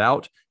manages to get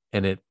out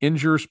and it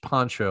injures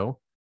Pancho,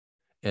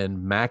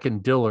 and Mac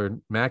and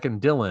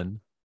Dylan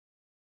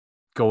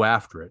go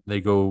after it. They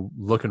go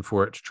looking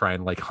for it to try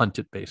and like hunt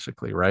it,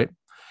 basically, right?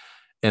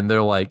 And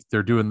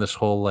they're doing this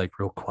whole like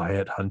real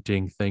quiet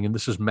hunting thing. And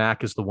this is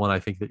Mac is the one I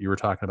think that you were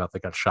talking about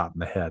that got shot in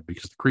the head,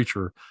 because the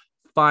creature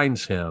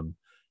finds him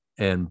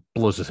and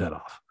blows his head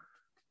off.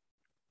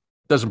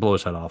 Doesn't blow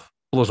his head off,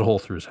 blows a hole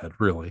through his head,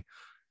 really.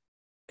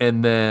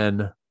 And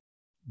then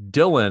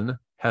Dylan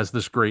has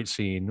this great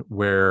scene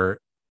where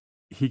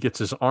he gets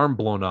his arm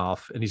blown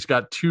off, and he's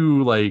got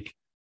two like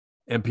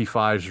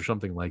MP5s or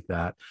something like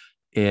that.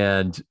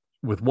 And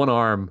with one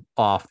arm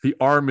off, the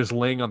arm is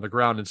laying on the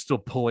ground and still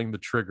pulling the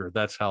trigger.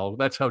 That's how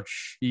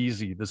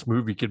cheesy this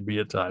movie can be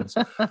at times.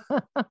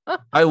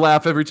 I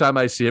laugh every time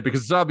I see it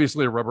because it's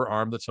obviously a rubber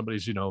arm that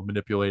somebody's,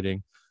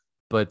 manipulating,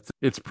 but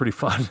it's pretty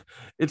fun.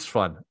 It's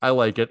fun. I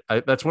like it.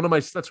 That's one of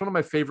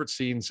my favorite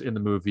scenes in the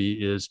movie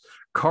is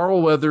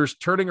Carl Weathers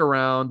turning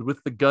around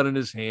with the gun in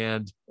his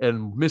hand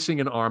and missing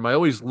an arm. I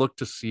always look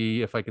to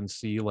see if I can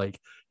see like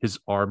his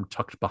arm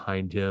tucked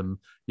behind him.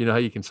 You know how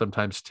you can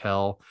sometimes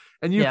tell,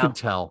 and you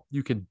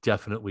can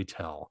definitely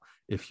tell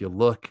if you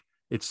look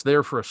It's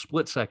there for a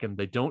split second.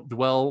 They don't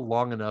dwell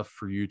long enough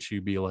for you to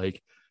be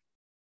like,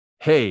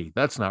 hey,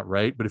 that's not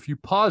right. But if you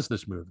pause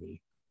this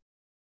movie,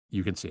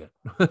 you can see it.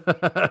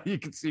 You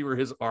can see where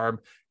his arm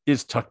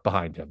is tucked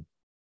behind him.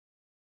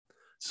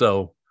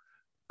 So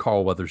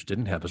Carl Weathers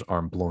didn't have his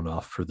arm blown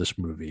off for this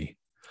movie.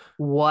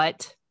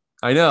 What?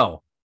 I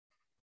know.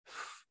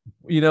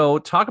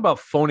 Talk about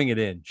phoning it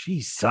in.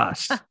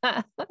 Jesus.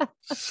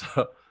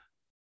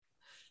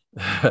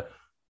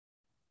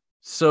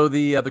 So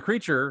the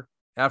creature,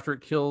 after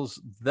it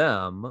kills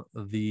them,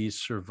 the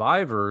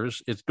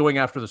survivors, it's going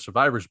after the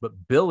survivors,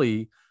 but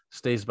Billy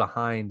stays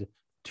behind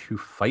to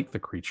fight the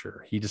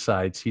creature. He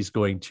decides he's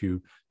going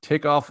to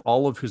take off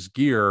all of his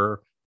gear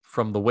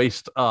from the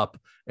waist up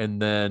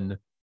and then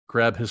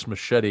grab his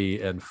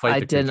machete and fight. I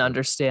didn't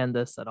understand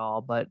this at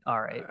all, but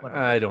all right.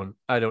 Whatever.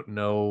 I don't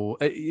know.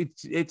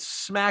 It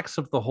smacks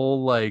of the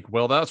whole like,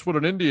 well, that's what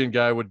an Indian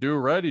guy would do,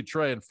 right? He'd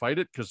try and fight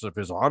it because of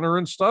his honor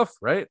and stuff,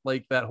 right?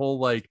 Like that whole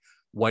like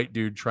white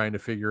dude trying to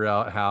figure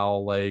out how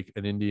like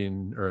an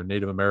Indian or a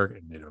Native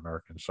American,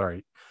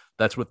 sorry,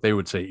 that's what they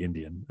would say,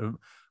 Indian.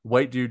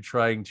 White dude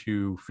trying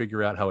to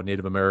figure out how a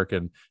Native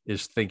American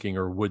is thinking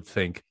or would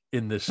think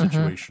in this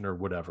situation or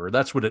whatever.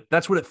 That's what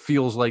it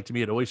feels like to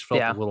me. It always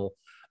felt a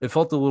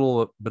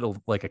little bit of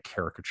like a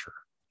caricature,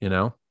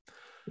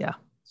 Yeah.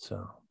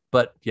 So,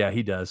 but yeah,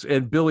 he does.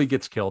 And Billy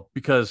gets killed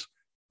because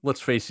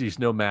let's face it, he's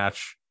no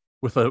match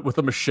with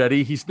a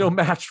machete. He's no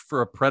match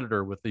for a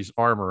predator with these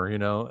armor,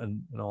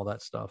 and all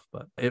that stuff.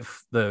 But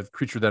if the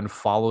creature then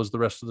follows the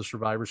rest of the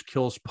survivors,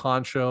 kills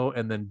Pancho,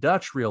 and then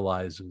Dutch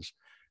realizes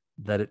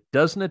that it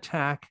doesn't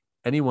attack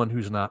anyone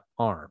who's not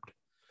armed.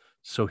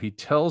 So he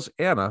tells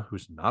Anna,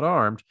 who's not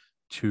armed,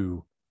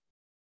 to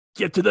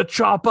get to the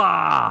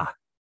chopper.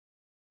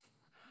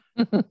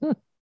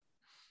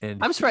 And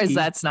I'm surprised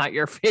that's not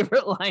your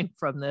favorite line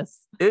from this.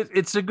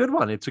 It's a good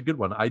one. It's a good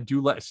one. I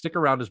do like Stick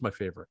Around is my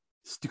favorite.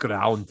 Stick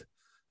Around.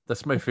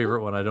 That's my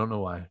favorite one. I don't know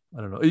why.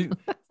 I don't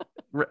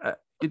know.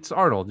 It's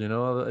Arnold,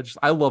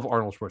 I love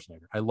Arnold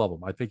Schwarzenegger. I love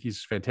him. I think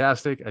he's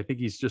fantastic. I think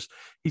he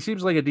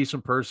seems like a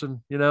decent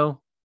person,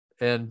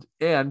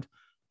 and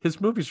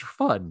his movies are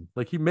fun.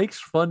 Like he makes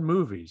fun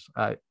movies.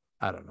 I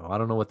don't know. I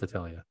don't know what to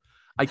tell you.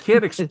 I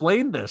can't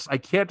explain this.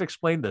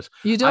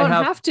 You don't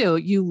have to.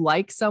 You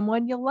like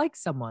someone, you like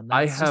someone.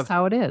 That's just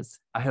how it is.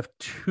 I have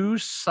two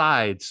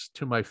sides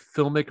to my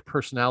filmic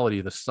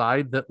personality. The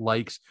side that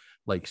likes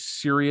like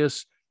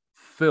serious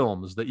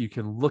films that you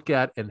can look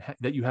at and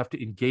that you have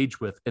to engage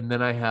with. And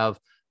then I have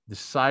the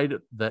side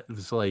that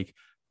is like,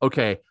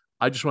 okay,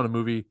 I just want a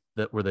movie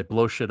where they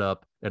blow shit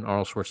up and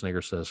Arnold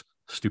Schwarzenegger says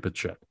stupid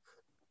shit.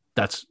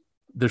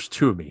 There's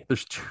two of me.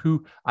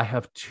 I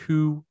have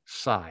two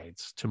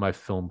sides to my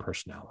film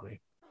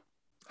personality.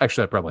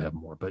 Actually, I probably have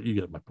more, but you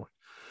get my point.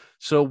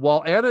 So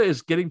while Anna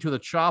is getting to the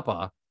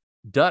chopper,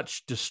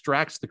 Dutch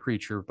distracts the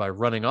creature by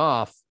running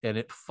off, and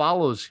it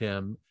follows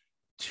him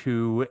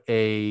to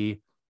a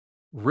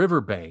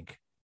riverbank.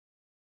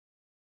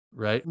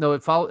 Right? No,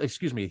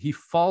 he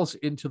falls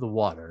into the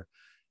water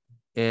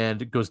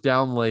and it goes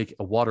down like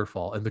a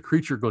waterfall, and the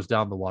creature goes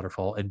down the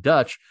waterfall, and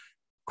Dutch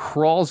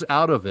crawls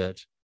out of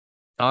it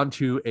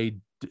onto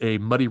a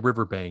muddy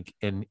riverbank,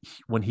 and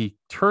when he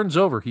turns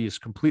over, he is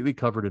completely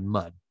covered in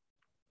mud.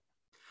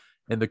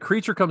 And the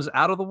creature comes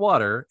out of the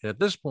water, and at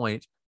this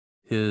point,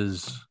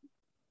 his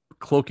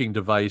cloaking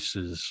device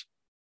is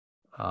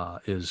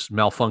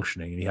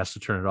malfunctioning, and he has to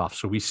turn it off.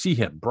 So we see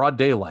him, broad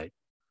daylight.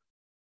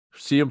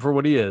 See him for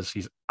what he is.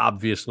 He's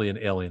obviously an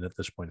alien at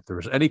this point. If there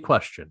was any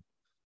question,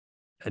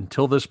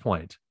 until this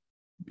point,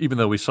 even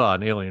though we saw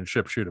an alien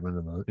ship shoot him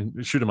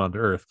onto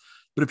Earth.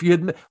 But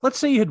if let's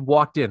say you had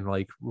walked in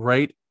like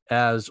right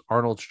as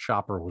Arnold's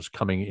chopper was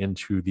coming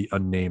into the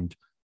unnamed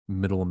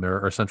Middle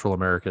America or Central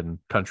American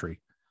country,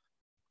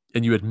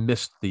 and you had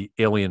missed the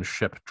alien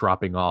ship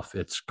dropping off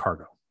its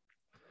cargo,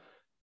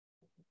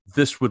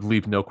 this would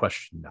leave no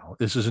question now.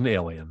 This is an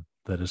alien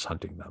that is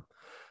hunting them,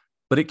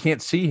 but it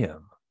can't see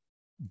him.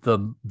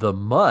 The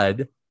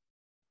mud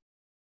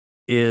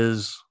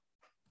is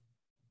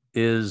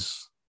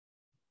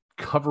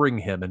covering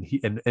him,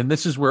 and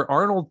this is where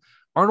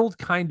Arnold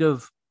kind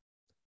of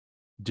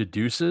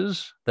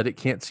deduces that it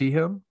can't see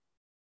him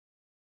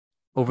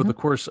over the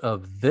course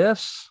of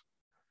this.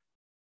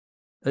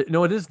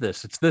 No, it is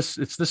this. It's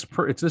this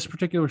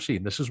particular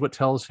scene. This is what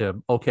tells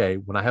him, okay,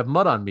 when I have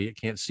mud on me, it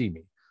can't see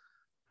me.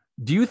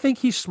 Do you think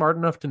he's smart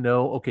enough to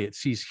know, okay, it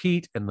sees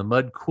heat and the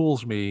mud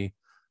cools me,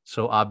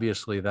 so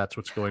obviously that's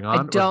what's going on?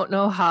 I don't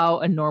know how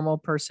a normal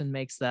person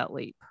makes that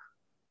leap.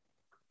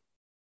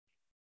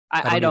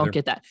 I don't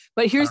get that.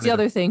 But here's the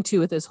other thing too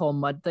with this whole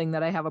mud thing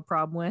that I have a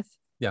problem with.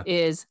 Yeah.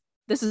 Is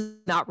this is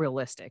not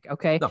realistic.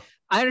 Okay. No.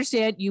 I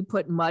understand you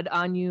put mud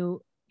on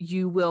you.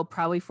 You will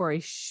probably for a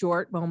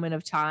short moment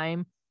of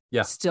time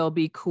still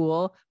be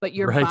cool, but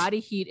your body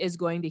heat is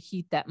going to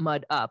heat that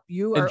mud up.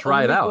 You are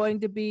only going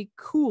to be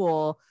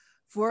cool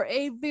for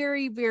a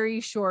very,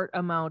 very short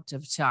amount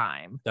of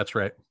time. That's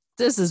right.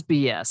 This is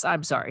BS.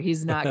 I'm sorry.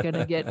 He's not going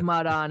to get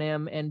mud on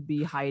him and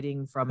be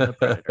hiding from the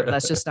predator.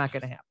 That's just not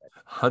going to happen.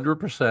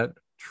 100%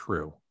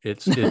 true.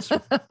 It's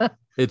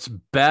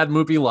bad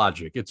movie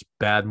logic. It's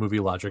bad movie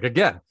logic.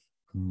 Again,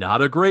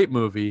 not a great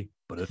movie,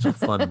 but it's a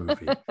fun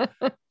movie.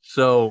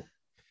 So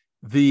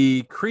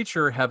the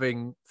creature,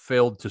 having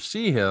failed to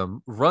see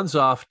him, runs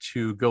off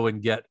to go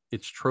and get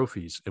its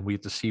trophies, and we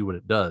have to see what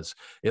it does.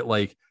 It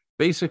like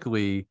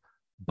basically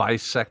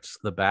bisects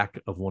the back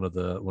of one of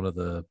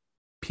the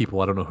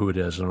people. I don't know who it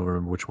is. I don't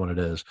remember which one it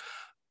is,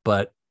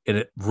 but and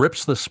it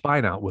rips the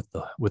spine out with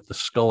the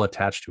skull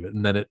attached to it,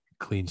 and then it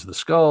cleans the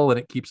skull and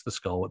it keeps the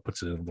skull. It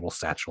puts it in a little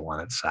satchel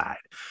on its side.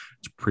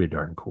 It's pretty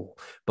darn cool.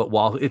 But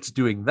while it's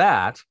doing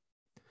that,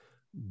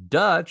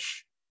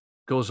 Dutch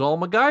goes all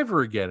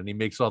MacGyver again, and he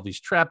makes all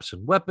these traps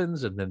and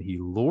weapons, and then he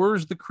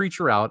lures the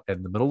creature out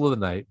in the middle of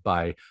the night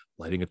by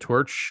lighting a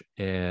torch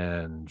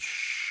and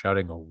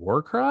shouting a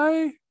war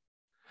cry.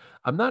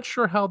 I'm not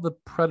sure how the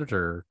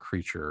predator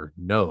creature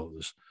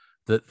knows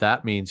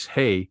that means,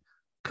 hey,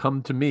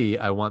 come to me,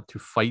 I want to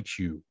fight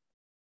you.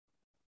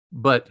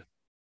 But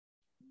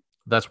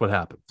that's what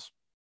happens.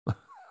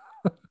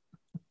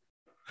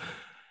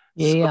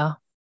 Yeah.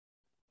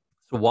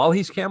 So while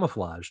he's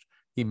camouflaged,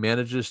 he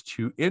manages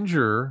to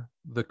injure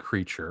the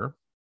creature,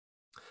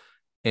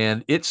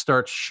 and it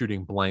starts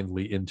shooting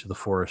blindly into the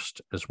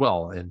forest as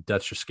well. And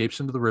Dutch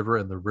escapes into the river,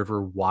 and the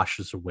river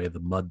washes away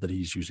the mud that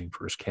he's using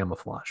for his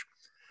camouflage.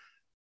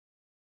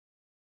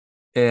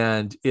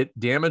 And it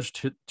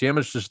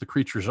damages the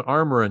creature's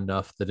armor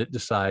enough that it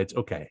decides,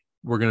 okay,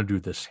 we're going to do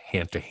this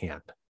hand to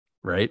hand,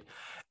 right?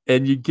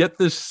 And you get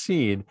this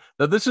scene.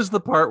 Now, this is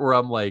the part where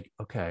I'm like,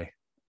 okay,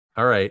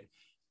 all right.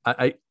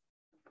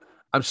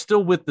 I'm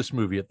still with this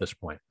movie at this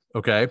point,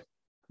 okay?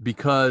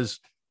 Because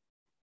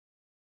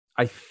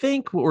I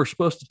think what we're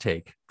supposed to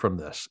take from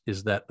this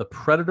is that the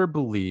predator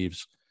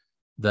believes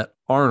that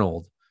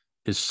Arnold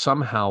is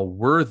somehow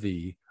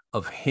worthy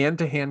of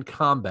hand-to-hand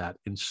combat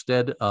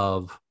instead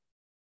of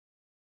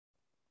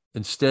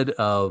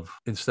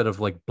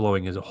like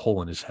blowing a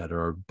hole in his head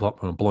or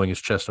blowing his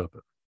chest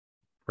open,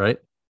 right?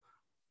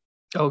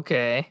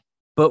 Okay.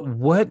 But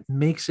what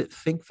makes it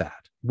think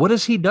that? What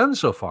has he done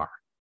so far?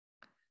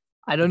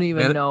 I don't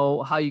even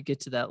know how you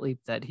get to that leap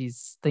that he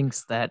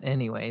thinks that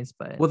anyways,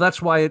 but well,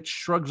 that's why it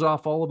shrugs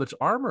off all of its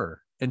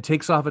armor and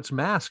takes off its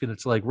mask, and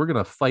it's like, we're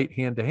gonna fight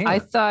hand to hand. I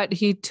thought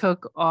he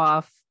took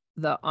off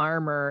the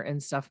armor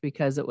and stuff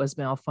because it was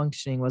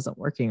malfunctioning, wasn't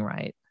working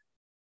right.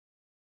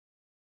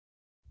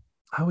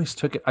 I always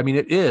took it, I mean,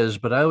 it is,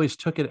 but I always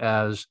took it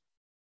as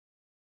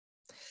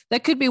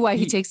that could be why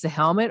he takes the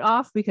helmet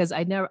off, because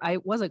I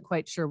wasn't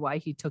quite sure why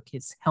he took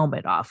his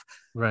helmet off.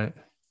 Right.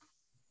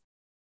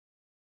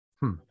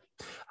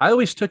 I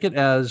always took it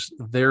as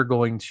they're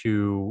gonna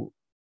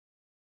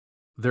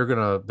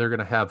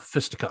have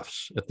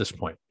fisticuffs at this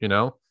point, you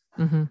know?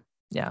 Mm-hmm.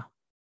 Yeah.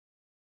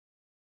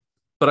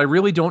 But I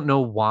really don't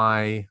know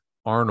why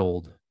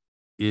Arnold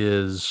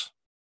is.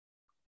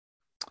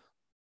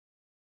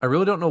 I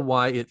really don't know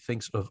why it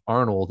thinks of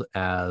Arnold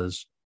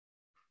as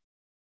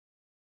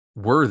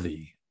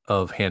worthy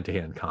of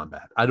hand-to-hand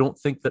combat. I don't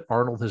think that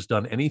Arnold has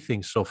done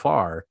anything so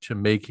far to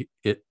make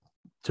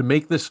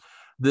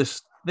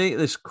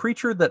this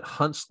creature that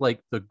hunts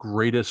like the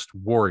greatest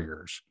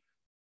warriors.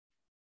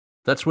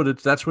 That's what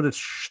its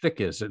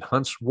shtick is. It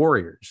hunts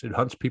warriors. It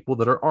hunts people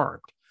that are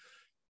armed.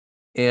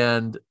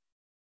 And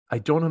I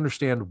don't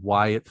understand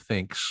why it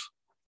thinks.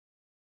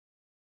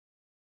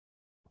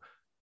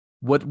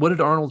 What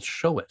did Arnold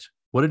show it?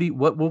 What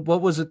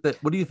was it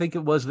that, what do you think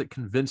it was that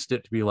convinced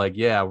it to be like,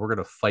 yeah, we're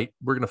going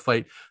to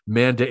fight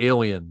man to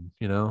alien,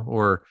 you know,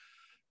 or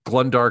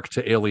Glundark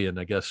to alien,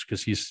 I guess,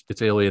 because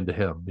it's alien to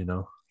him, you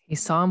know? He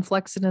saw him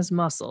flexing his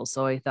muscles,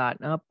 so he thought,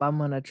 nope, I'm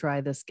going to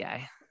try this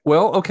guy.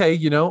 Well, okay,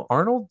 you know,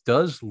 Arnold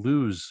does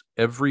lose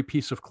every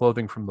piece of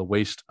clothing from the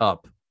waist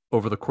up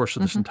over the course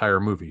of this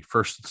entire movie.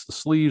 First, it's the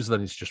sleeves, then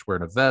he's just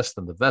wearing a vest,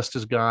 then the vest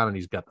is gone, and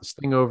he's got this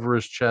thing over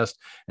his chest,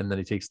 and then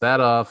he takes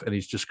that off, and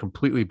he's just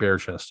completely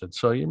bare-chested.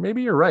 So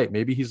maybe you're right.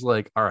 Maybe he's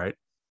like, all right,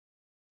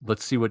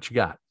 let's see what you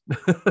got.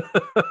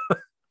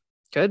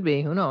 Could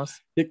be. Who knows?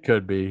 It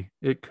could be.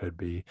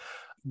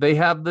 They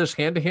have this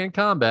hand-to-hand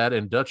combat,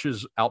 and Dutch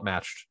is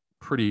outmatched.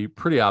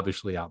 Pretty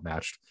obviously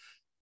outmatched.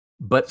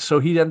 But so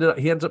he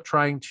ends up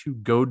trying to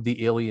goad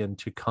the alien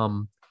to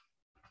come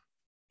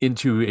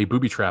into a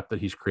booby trap that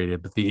he's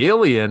created, but the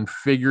alien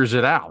figures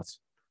it out.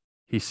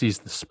 He sees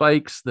the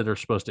spikes that are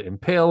supposed to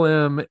impale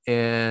him,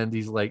 and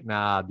he's like,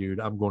 nah,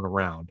 dude, I'm going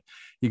around.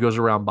 He goes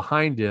around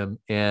behind him,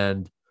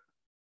 and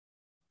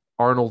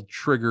Arnold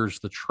triggers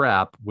the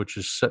trap, which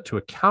is set to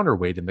a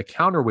counterweight, and the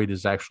counterweight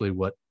is actually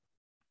what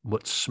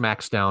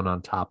smacks down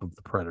on top of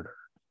the predator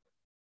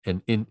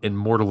and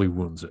mortally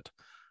wounds it.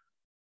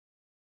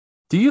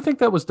 Do you think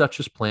that was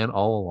Dutch's plan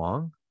all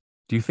along?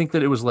 Do you think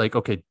that it was like,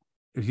 okay,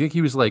 do you think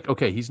he was like,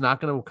 okay, he's not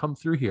going to come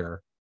through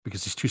here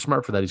because he's too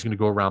smart for that. He's going to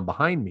go around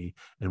behind me.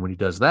 And when he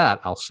does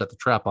that, I'll set the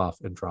trap off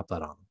and drop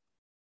that on him.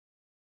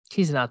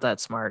 He's not that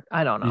smart.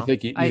 I don't know. You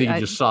think he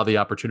just saw the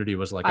opportunity,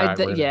 was like, all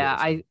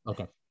right,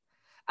 okay.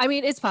 I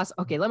mean, it's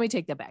possible. Okay, let me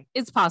take that back.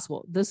 It's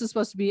possible. This is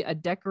supposed to be a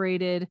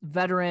decorated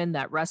veteran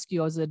that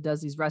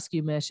does these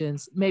rescue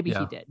missions. Maybe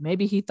he did.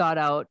 Maybe he thought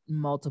out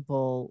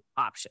multiple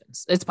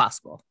options. It's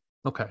possible.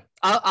 Okay.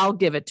 I'll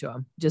give it to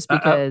him just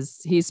because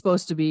he's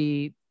supposed to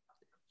be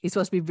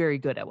very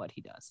good at what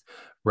he does.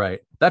 Right.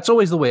 That's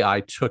always the way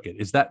I took it.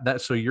 Is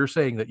that so you're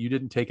saying that you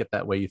didn't take it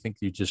that way? You think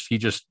he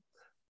just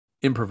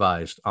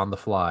improvised on the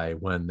fly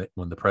when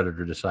the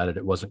Predator decided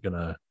it wasn't going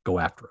to go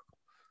after him?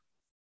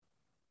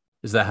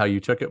 Is that how you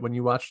took it when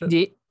you watched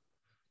it?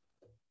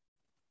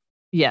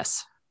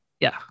 Yes.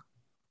 Yeah.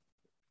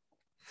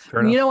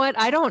 You know what?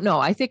 I don't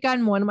know. I think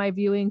on one of my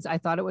viewings, I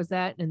thought it was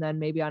that. And then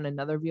maybe on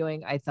another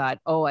viewing, I thought,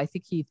 I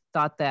think he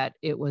thought that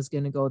it was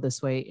going to go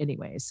this way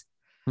anyways.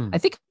 I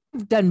think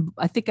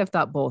I've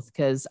thought both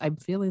because I'm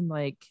feeling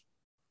like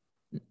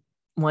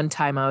one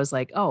time I was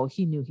like,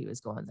 he knew he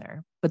was going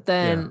there. But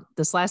then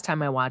this last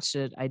time I watched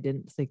it, I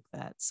didn't think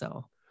that.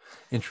 So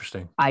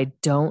interesting. I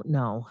don't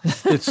know.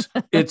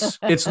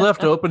 it's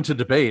left open to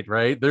debate,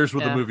 right? There's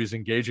where the movie's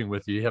engaging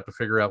with you. You have to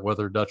figure out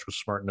whether Dutch was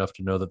smart enough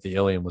to know that the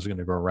alien was going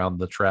to go around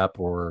the trap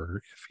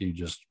or if he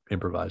just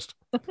improvised.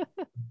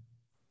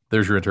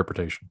 There's your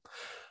interpretation.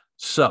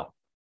 So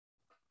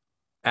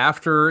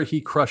after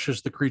he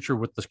crushes the creature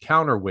with the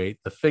counterweight,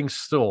 the thing's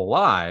still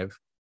alive,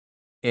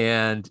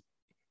 and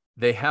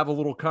they have a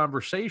little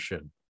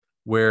conversation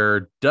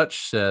where Dutch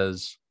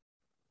says,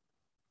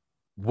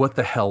 "What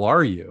the hell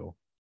are you?"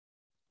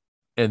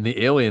 And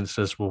the alien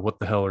says, "Well, what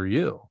the hell are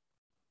you?"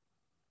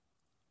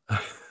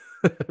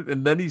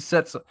 And then he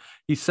sets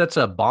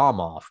a bomb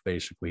off,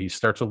 basically. He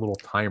starts a little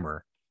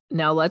timer.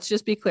 Now, let's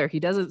just be clear. He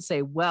doesn't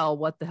say, "Well,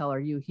 what the hell are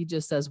you?" He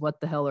just says, "What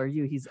the hell are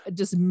you?" He's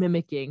just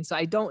mimicking. So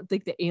I don't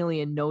think the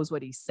alien knows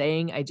what he's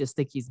saying. I just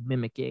think he's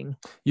mimicking.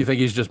 You think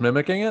he's just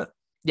mimicking it?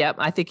 Yep,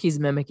 I think he's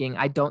mimicking.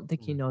 I don't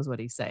think he knows what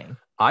he's saying.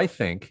 I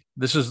think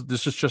this is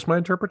just my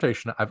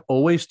interpretation. I've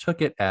always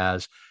took it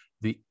as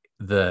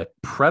the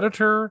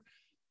Predator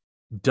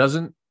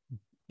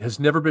has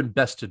never been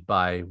bested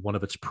by one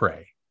of its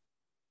prey.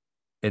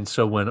 And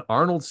so when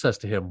Arnold says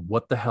to him,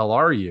 "What the hell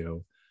are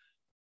you?"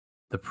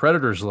 the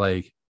Predator's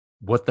like,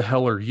 "What the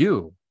hell are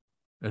you?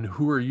 And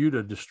who are you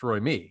to destroy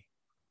me?"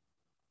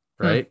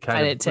 Right?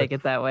 I didn't take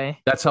it that way.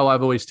 That's how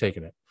I've always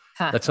taken it.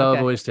 That's how I've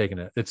always taken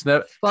it. It's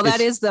never. Well, that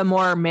is the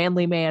more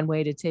manly man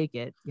way to take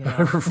it. You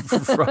know?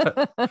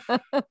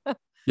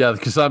 Yeah,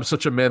 because I'm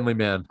such a manly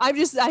man. I'm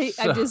just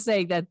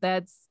saying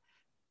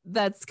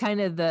that's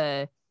kind of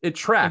the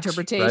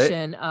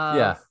interpretation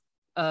right?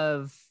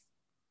 of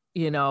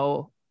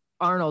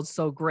Arnold's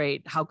so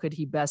great. How could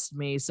he best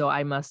me? So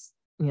I must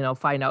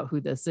find out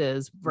who this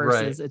is.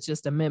 Versus it's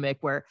just a mimic.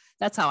 Where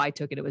that's how I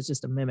took it. It was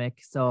just a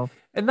mimic. So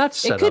and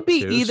that's it could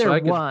be either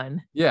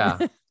one. Yeah.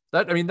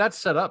 That's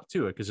set up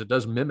to it because it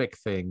does mimic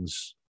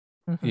things,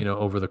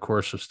 over the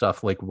course of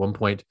stuff. Like one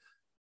point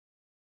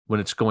when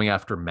it's going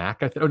after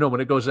Mac, when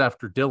it goes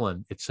after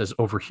Dylan, it says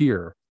 "over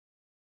here"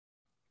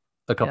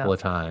 a couple of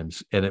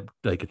times, and it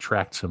like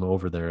attracts him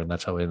over there, and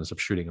that's how it ends up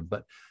shooting him.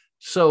 But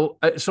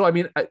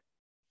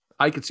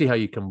I could see how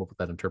you come up with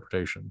that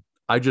interpretation.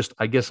 I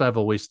guess I've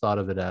always thought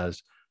of it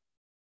as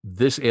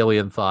this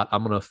alien thought,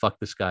 "I'm gonna fuck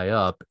this guy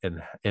up,"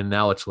 and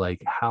now it's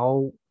like,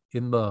 how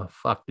in the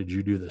fuck did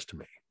you do this to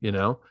me?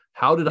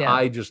 How did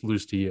I just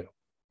lose to you?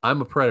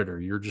 I'm a predator.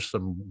 You're just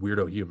some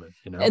weirdo human,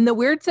 And the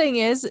weird thing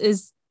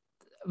is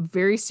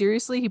very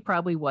seriously, he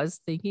probably was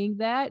thinking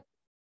that.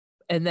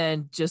 And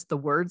then just the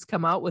words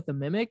come out with a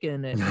mimic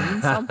and it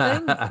means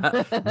something.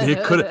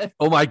 It could.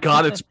 Oh my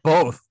God. It's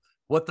both.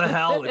 What the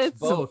hell? It's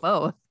both.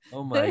 Oh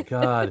my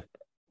God.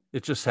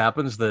 It just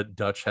happens that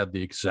Dutch had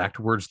the exact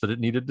words that it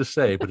needed to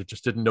say, but it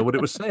just didn't know what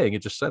it was saying.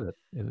 It just said it,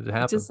 and it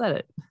happened. It just said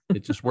it.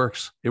 It just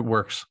works. It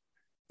works.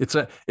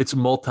 It's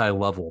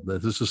multi-level.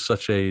 This is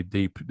such a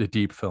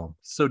deep film.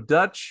 So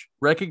Dutch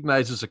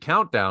recognizes a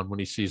countdown when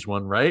he sees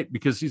one, right?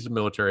 Because he's a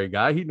military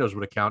guy. He knows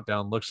what a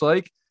countdown looks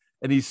like,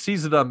 and he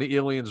sees it on the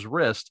alien's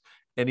wrist,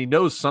 and he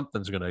knows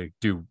something's going to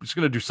do. It's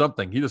going to do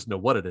something. He doesn't know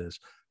what it is.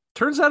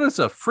 Turns out it's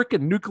a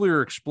freaking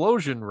nuclear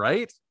explosion,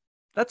 right?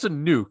 That's a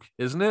nuke,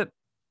 isn't it?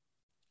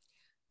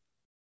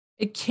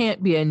 It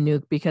can't be a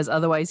nuke because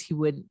otherwise he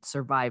wouldn't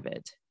survive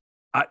it.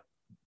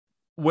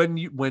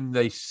 When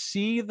they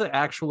see the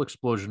actual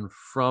explosion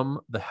from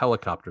the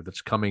helicopter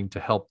that's coming to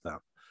help them,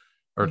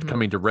 or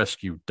coming to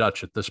rescue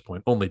Dutch at this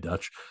point, only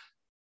Dutch,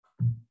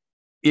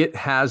 it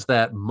has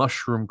that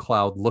mushroom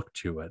cloud look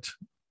to it.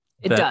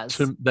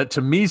 That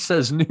to me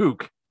says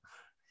nuke.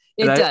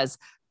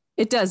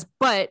 It does.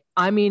 But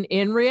I mean,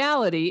 in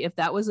reality, if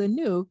that was a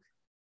nuke,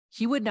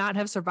 he would not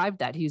have survived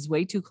that. He's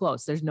way too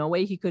close. There's no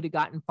way he could have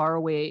gotten far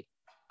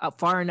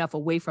enough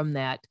away from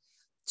that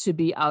to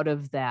be out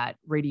of that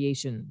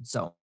radiation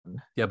zone.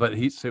 Yeah, but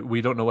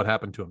we don't know what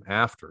happened to him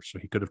after, so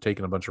he could have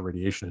taken a bunch of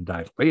radiation and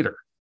died later.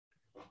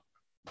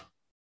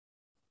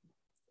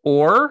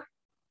 Or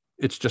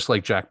it's just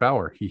like Jack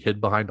Bauer. He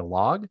hid behind a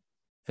log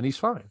and he's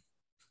fine.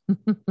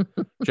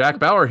 Jack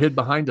Bauer hid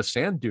behind a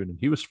sand dune and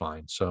he was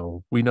fine.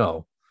 So we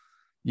know.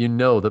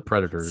 That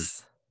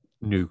Predator's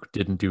nuke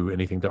didn't do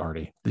anything to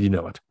Arnie. You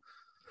know it.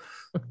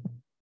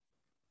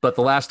 But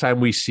the last time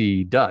we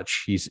see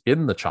Dutch, he's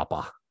in the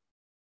chopper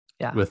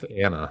with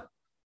Anna.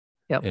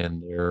 Yep.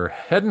 And they're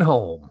heading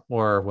home,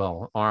 or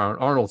well,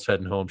 Arnold's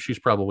heading home. She's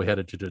probably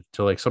headed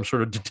to like some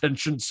sort of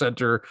detention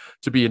center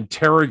to be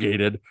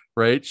interrogated,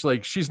 right?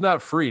 She's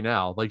not free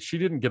now. Like, she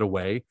didn't get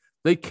away.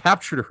 They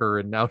captured her,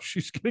 and now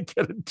she's going to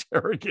get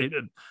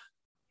interrogated.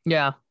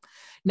 Yeah.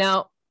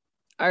 Now,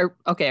 are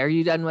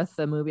you done with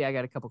the movie? I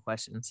got a couple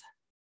questions.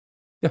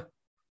 Yeah.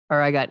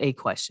 Or I got a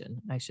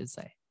question, I should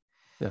say.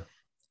 Yeah.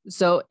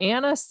 So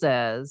Anna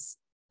says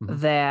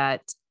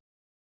that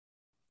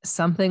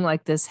something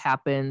like this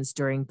happens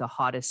during the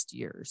hottest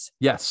years.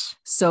 Yes.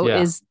 So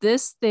is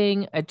this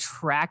thing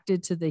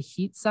attracted to the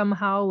heat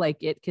somehow? Like,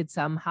 it could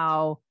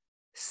somehow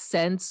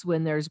sense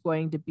when there's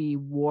going to be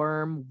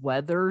warm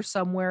weather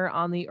somewhere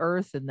on the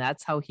earth, and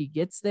that's how he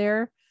gets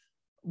there?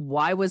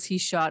 Why was he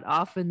shot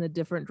off in the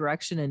different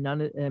direction?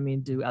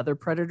 And do other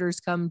predators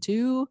come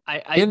too?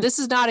 This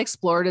is not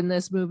explored in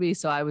this movie,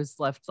 so I was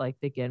left like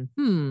thinking,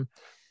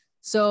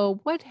 so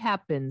what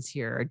happens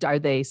here? Are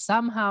they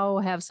somehow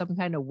have some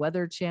kind of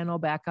weather channel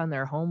back on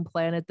their home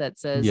planet that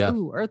says,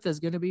 ooh, Earth is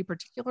going to be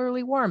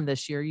particularly warm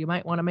this year. You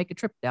might want to make a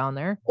trip down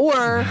there.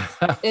 Or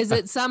is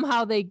it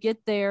somehow they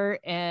get there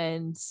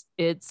and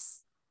it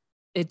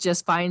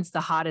just finds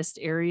the hottest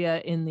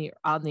area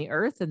on the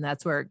Earth and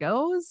that's where it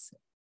goes?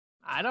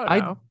 I don't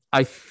know.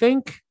 I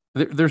think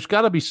there's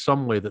got to be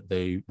some way that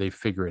they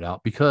figure it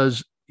out,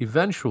 because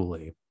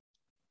eventually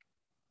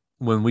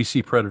when we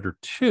see Predator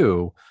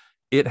 2,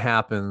 it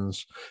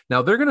happens.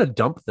 Now they're going to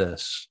dump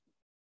this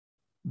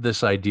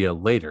idea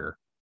later.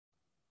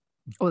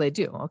 Oh, they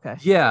do. Okay.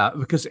 Yeah,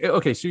 because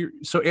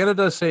so Anna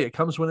does say it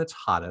comes when it's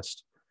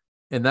hottest,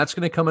 and that's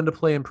going to come into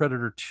play in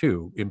Predator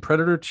 2. In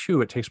Predator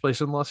 2, it takes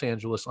place in Los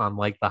Angeles on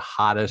like the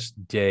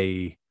hottest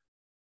day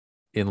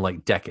in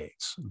like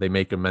decades. They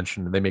make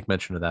mention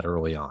of that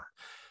early on.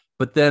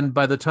 But then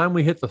by the time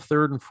we hit the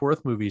third and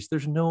fourth movies,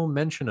 there's no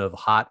mention of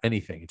hot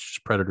anything. It's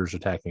just predators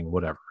attacking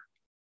whatever.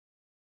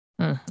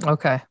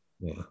 Okay.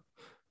 Yeah.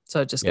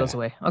 So it just goes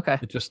away. Okay.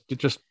 It just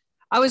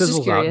I was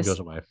just curious. Goes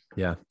away.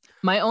 Yeah.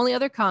 My only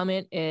other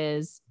comment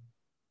is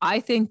I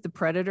think the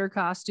Predator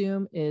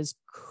costume is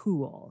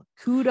cool.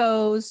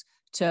 Kudos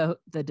to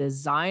the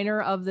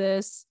designer of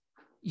this.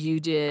 You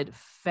did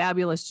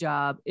fabulous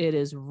job. It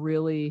is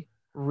really,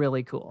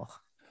 really cool.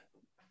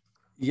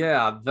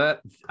 Yeah,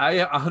 that I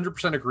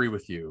 100% agree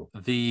with you.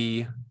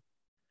 The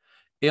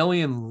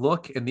alien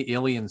look and the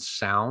alien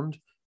sound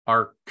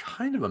are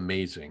kind of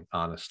amazing,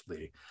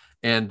 honestly.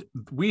 And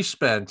we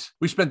spent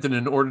an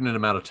inordinate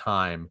amount of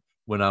time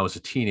when I was a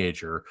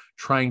teenager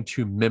trying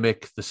to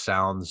mimic the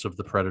sounds of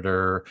the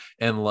Predator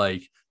and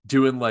like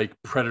doing like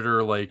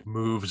Predator like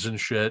moves and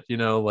shit,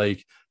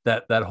 like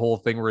that whole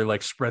thing where he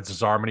like spreads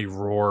his arm and he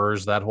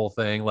roars, that whole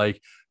thing. Like,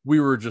 we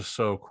were just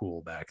so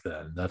cool back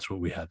then. That's what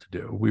we had to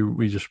do.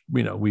 We just,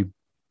 we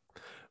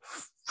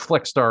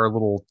flexed our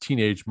little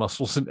teenage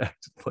muscles and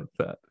acted like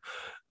that.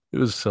 It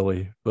was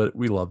silly, but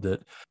we loved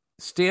it.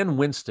 Stan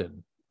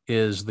Winston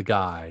is the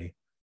guy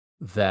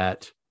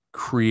that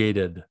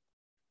created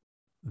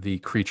the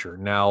creature.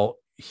 Now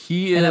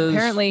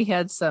apparently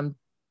had some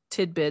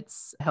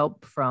tidbits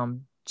help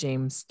from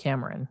James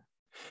Cameron.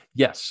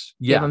 Yes.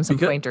 Yeah. Give him some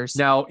pointers.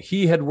 Now,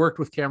 he had worked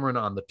with Cameron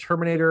on the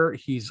Terminator.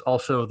 He's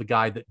also the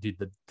guy that did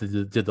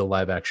the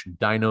live action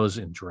dinos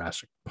in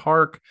Jurassic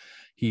Park.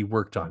 He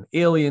worked on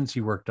Aliens.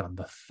 He worked on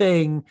The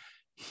Thing.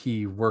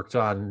 He worked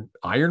on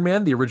Iron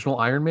Man, the original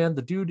Iron Man.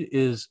 The dude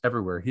is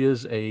everywhere. He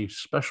is a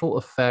special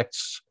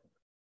effects,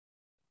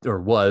 or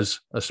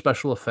was a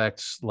special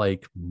effects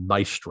like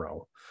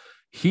maestro.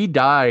 He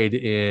died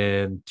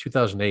in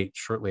 2008,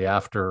 shortly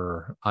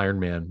after Iron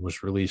Man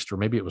was released, or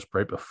maybe it was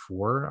right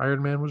before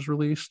Iron Man was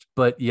released.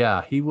 But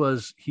yeah, he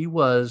was,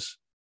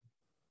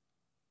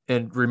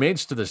 and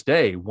remains to this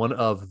day one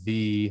of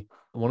the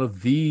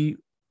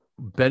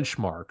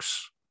benchmarks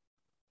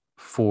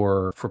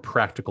for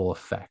practical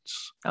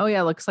effects. Oh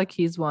yeah, looks like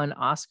he's won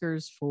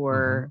Oscars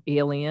for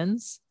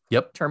Aliens,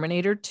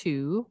 Terminator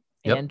 2,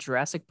 and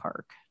Jurassic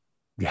Park.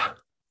 Yeah,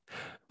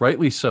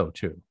 rightly so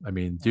too. I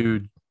mean,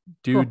 dude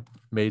cool.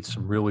 Made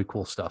some really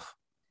cool stuff.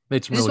 I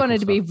just wanted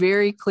to be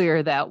very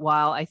clear that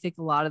while I think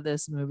a lot of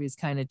this movie is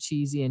kind of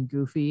cheesy and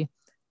goofy,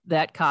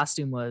 that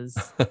costume was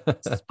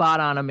spot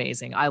on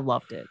amazing. I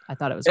loved it. I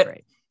thought it was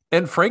great.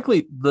 And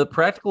frankly, the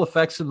practical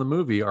effects in the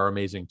movie are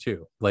amazing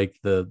too. Like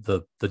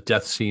the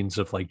death scenes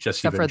of like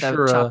Jesse Ventura. Except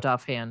for the chopped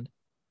off hand.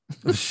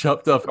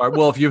 Chopped off.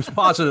 Well, if you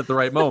pause it at the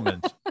right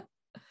moment.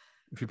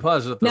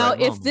 Now,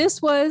 if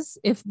this was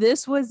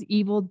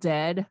Evil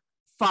Dead,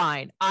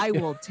 fine, I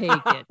will take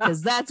it,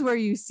 because that's where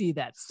you see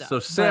that stuff. So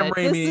Sam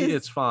Raimi,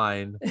 it's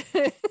fine.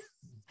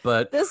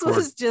 But this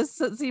was just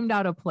seemed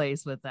out of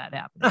place with that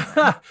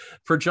happening.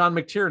 For John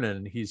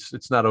McTiernan,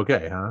 it's not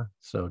okay, huh?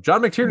 So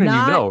John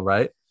McTiernan,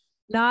 right?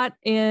 Not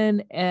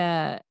in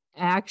an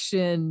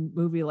action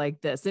movie like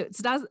this.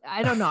 It's not.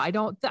 I don't know.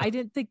 I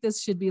didn't think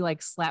this should be like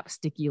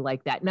slapsticky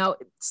like that. Now,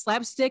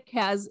 slapstick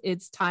has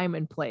its time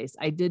and place.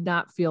 I did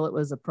not feel it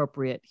was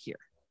appropriate here.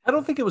 I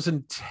don't think it was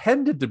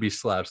intended to be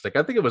slapstick.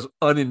 I think it was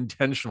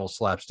unintentional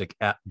slapstick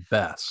at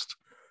best.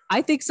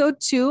 I think so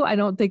too. I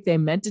don't think they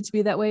meant it to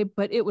be that way,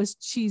 but it was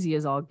cheesy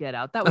as all get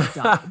out. That was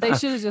dumb. They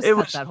should have just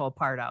cut that whole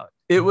part out.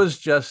 It was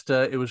just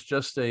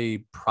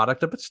a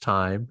product of its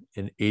time,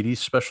 an 80s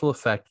special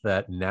effect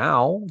that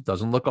now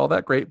doesn't look all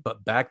that great,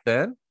 but back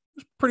then it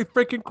was pretty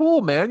freaking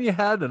cool, man. You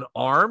had an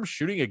arm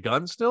shooting a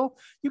gun still.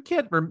 You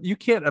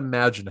can't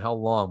imagine how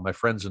long my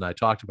friends and I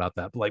talked about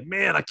that. But like,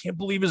 man, I can't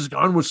believe his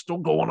gun was still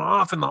going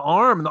off in the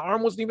arm, and the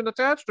arm wasn't even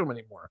attached to him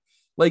anymore.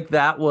 Like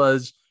that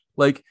was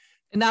like,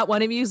 and not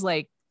one of you's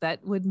like,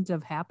 that wouldn't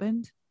have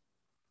happened.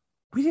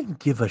 We didn't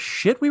give a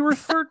shit. We were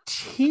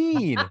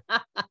 13.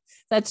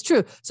 That's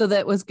true. So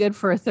that was good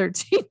for a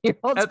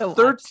 13-year-old to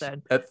watch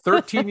then. At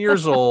 13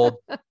 years old,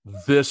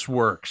 this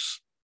works.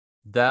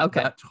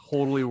 That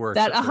totally works.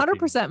 That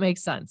 100%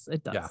 makes sense.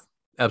 It does. Yeah,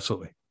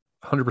 absolutely.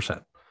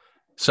 100%.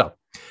 So,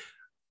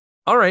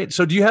 all right.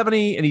 So do you have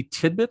any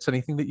tidbits,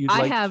 anything that you'd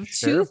like to share? I have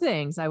two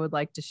things I would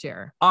like to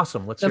share.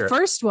 Awesome. Let's hear it. The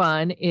first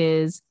one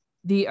is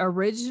the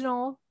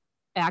original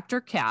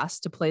actor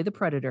cast to play the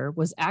Predator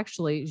was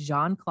actually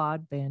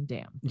Jean-Claude Van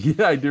Damme.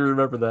 Yeah, I do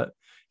remember that.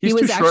 He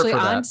was actually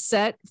on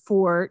set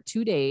for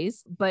 2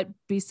 days, but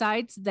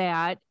besides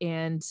that,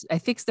 and I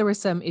think there were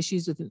some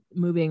issues with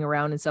moving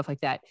around and stuff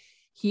like that,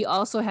 he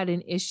also had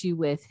an issue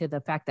with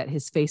the fact that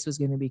his face was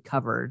going to be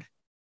covered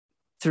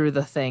through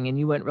the thing, and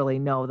you wouldn't really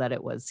know that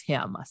it was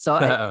him.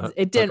 So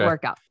it didn't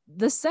work out.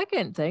 The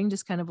second thing,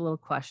 just kind of a little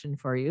question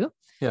for you.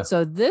 Yeah.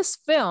 So this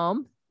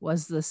film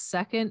was the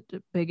second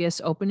biggest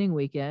opening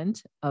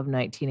weekend of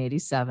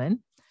 1987.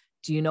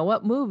 Do you know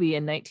what movie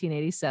in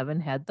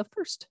 1987 had the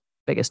first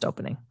biggest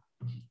opening?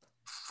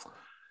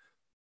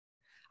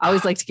 I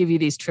always like to give you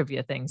these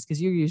trivia things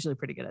because you're usually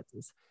pretty good at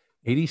these.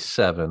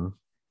 87.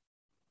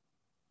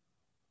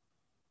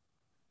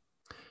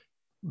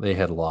 They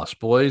had Lost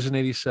Boys in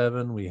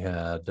 87. We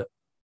had...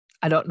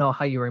 I don't know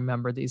how you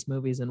remember these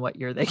movies and what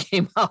year they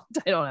came out.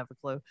 I don't have a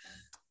clue.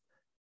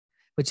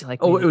 Would you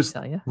like me to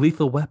tell you?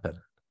 Lethal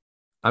Weapon.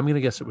 I'm going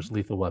to guess it was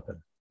Lethal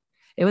Weapon.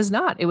 It was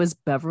not. It was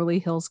Beverly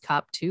Hills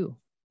Cop 2.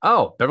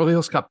 Oh, Beverly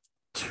Hills Cop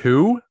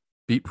 2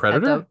 beat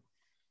Predator?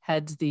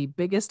 Had the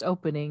biggest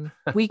opening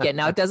weekend.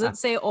 Now, it doesn't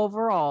say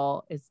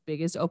overall its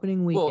biggest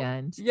opening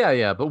weekend. Well,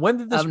 yeah. But when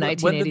did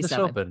this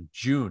open?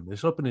 June.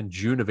 This opened in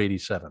June of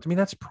 87. I mean,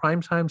 that's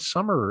primetime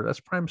summer. That's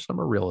prime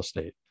summer real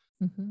estate.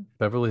 Mm-hmm.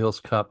 Beverly Hills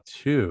Cop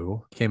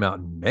 2 came out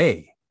in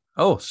May.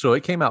 Oh, so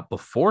it came out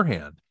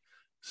beforehand.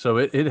 So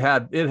it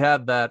had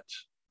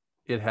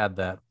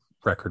that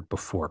record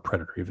before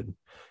Predator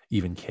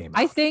even came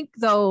out. I think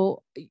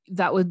though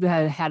that would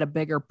have had a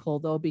bigger pull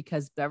though,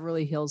 because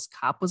Beverly Hills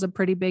Cop was a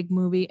pretty big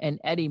movie and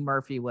Eddie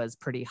Murphy was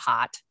pretty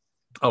hot.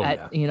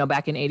 Back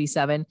in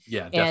 87.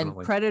 Yeah, definitely. And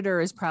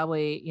Predator is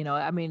probably,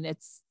 I mean,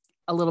 it's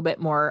a little bit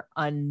more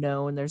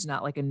unknown. There's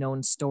not like a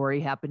known story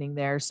happening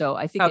there. So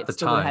I think it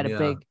still had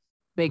a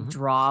big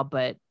draw,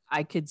 but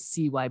I could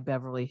see why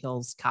Beverly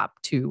Hills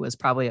Cop 2 was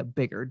probably a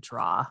bigger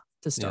draw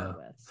to start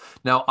with.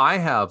 Now I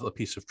have a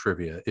piece of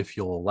trivia if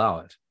you'll allow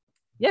it.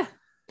 Yeah.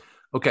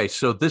 Okay,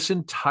 so this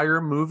entire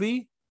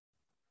movie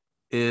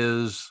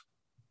came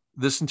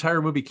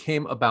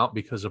about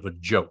because of a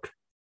joke.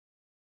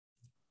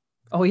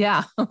 Oh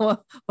yeah.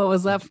 What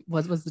was that?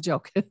 What was the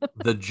joke?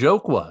 The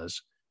joke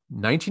was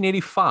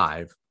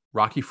 1985,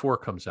 Rocky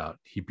IV comes out.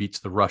 He beats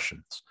the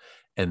Russians.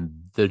 And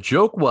the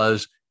joke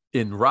was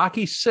in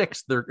Rocky V,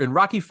 they're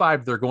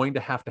going to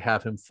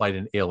have him fight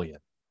an alien.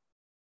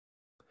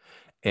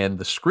 And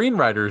the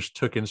screenwriters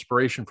took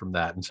inspiration from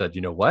that and said,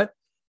 you know what?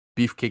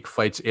 Beefcake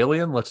fights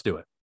alien. Let's do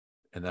it.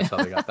 And that's how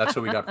we got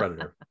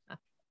Predator.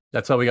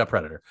 That's how we got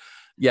Predator.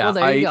 Yeah. Well,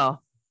 there you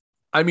go.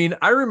 I mean,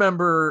 I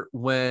remember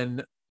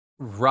when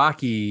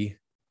Rocky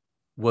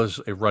was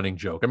a running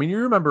joke. I mean, you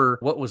remember,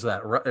 what was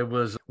that? It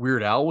was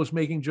Weird Al was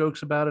making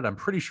jokes about it. I'm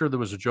pretty sure there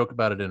was a joke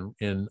about it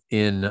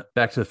in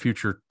Back to the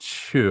Future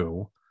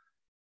 2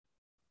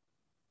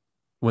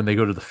 when they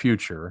go to the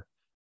future,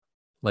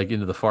 like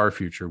into the far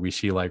future, we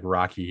see like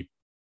Rocky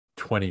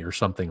 20 or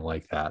something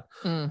like that.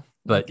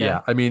 But okay. Yeah,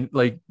 I mean,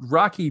 like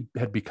Rocky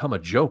had become a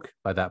joke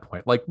by that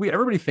point. Like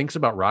everybody thinks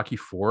about Rocky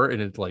IV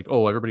and it's like,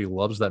 oh, everybody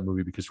loves that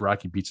movie because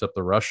Rocky beats up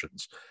the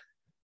Russians.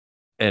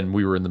 And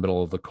we were in the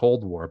middle of the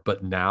Cold War.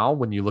 But now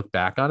when you look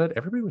back on it,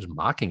 everybody was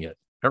mocking it.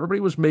 Everybody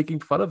was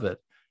making fun of it.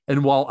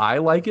 And while I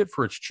like it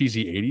for its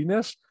cheesy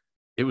 80ness,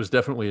 it was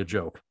definitely a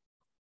joke.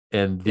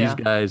 And these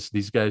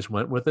guys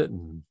went with it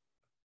and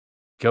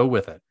go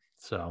with it.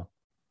 So,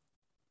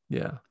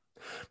 yeah.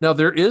 Now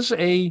there is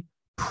a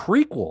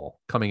prequel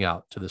coming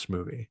out to this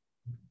movie.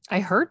 I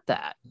heard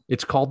that.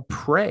 It's called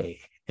Prey,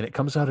 and it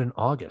comes out in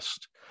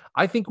August.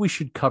 I think we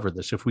should cover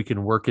this if we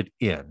can work it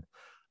in.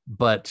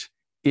 But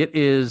it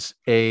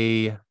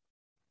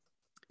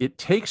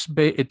takes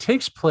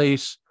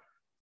place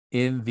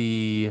in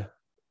the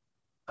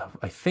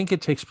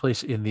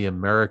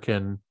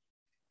American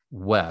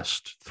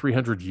West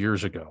 300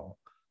 years ago.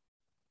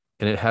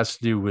 And it has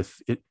to do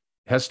with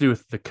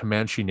the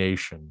Comanche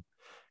Nation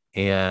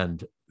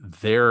and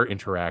their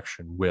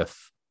interaction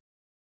with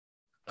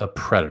a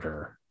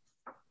Predator.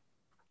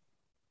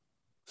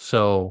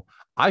 So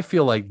I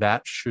feel like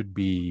that could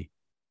be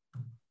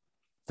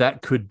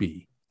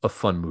a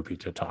fun movie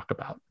to talk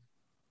about.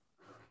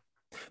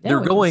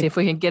 Yeah, see if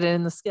we can get it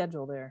in the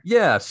schedule there.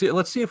 Yeah,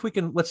 let's see if we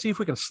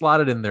can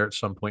slot it in there at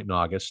some point in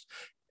August,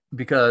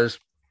 because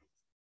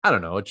I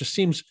don't know, it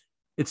seems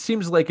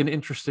like an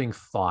interesting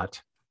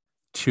thought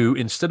to,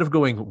 instead of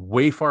going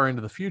way far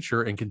into the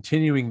future and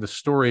continuing the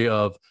story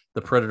of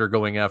the Predator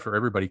going after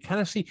everybody,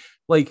 kind of see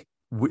like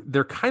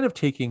they're kind of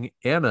taking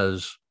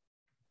Anna's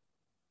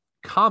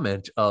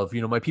comment of,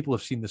 my people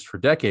have seen this for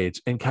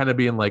decades, and kind of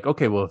being like,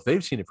 okay, well, if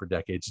they've seen it for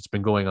decades, it's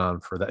been going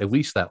on for at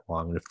least that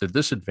long. And if they're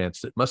this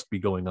advanced, it must be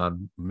going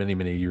on many,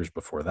 many years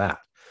before that.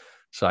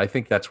 So I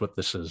think that's what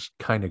this is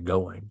kind of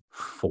going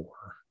for.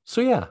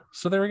 So yeah,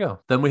 so there we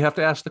go. Then we have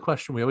to ask the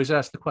question. We always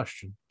ask the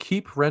question: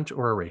 keep, rent,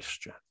 or erase,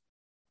 Jen?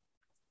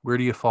 Where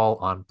do you fall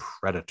on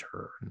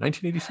Predator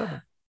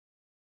 1987?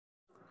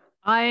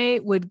 I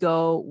would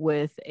go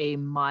with a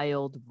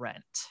mild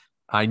rent.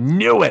 I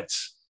knew it.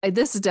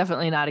 This is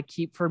definitely not a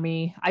keep for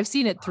me. I've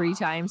seen it 3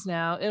 times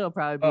now. It'll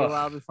probably be a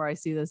while before I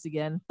see this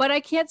again. But I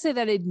can't say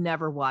that I'd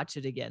never watch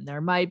it again. There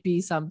might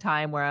be some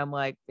time where I'm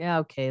like, yeah,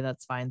 okay,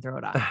 that's fine. Throw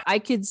it on. I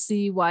could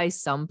see why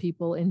some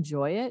people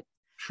enjoy it.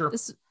 Sure.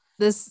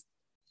 This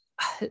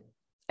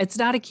it's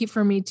not a keep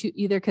for me too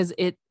either, because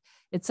it's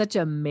such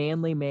a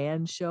manly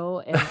man show.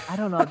 And I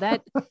don't know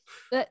that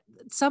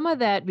some of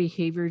that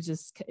behavior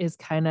just is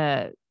kind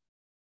of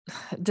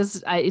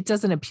it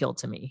doesn't appeal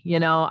to me.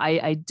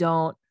 I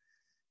don't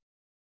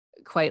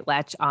quite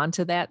latch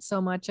onto that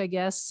so much, I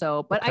guess.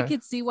 So, but okay. I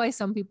could see why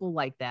some people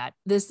like that.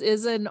 This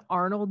is an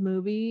Arnold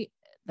movie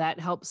that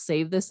helps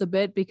save this a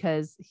bit,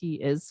 because he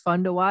is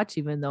fun to watch,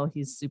 even though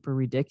he's super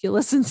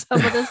ridiculous in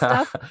some of this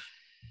stuff.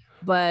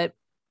 But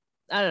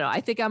I don't know.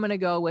 I think I'm going to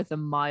go with a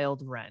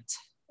mild rent.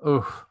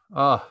 Oh,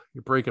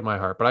 you're breaking my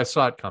heart. But I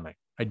saw it coming.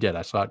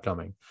 I saw it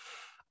coming.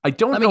 I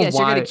don't know why. You're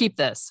going to keep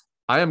this.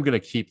 I am going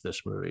to keep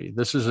this movie.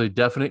 This is a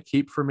definite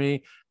keep for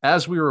me.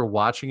 As we were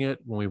watching it,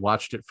 when we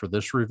watched it for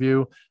this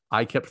review,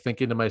 I kept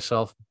thinking to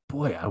myself,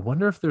 boy, I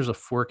wonder if there's a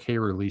 4K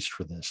release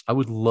for this. I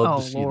would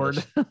love to see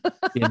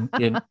this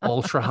in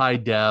ultra high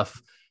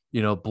def,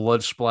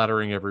 blood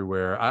splattering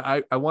everywhere.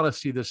 I want to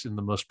see this in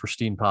the most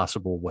pristine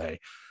possible way.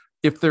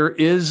 If there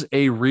is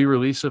a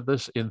re-release of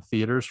this in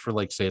theaters for,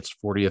 like, say its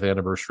 40th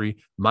anniversary,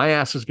 my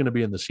ass is going to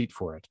be in the seat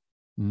for it.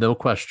 No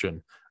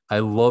question. I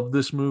love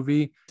this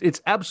movie.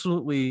 It's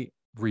absolutely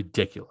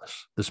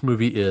ridiculous. This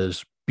movie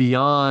is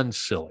beyond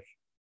silly,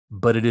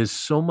 but it is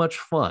so much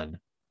fun.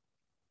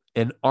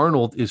 And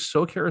Arnold is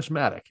so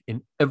charismatic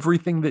in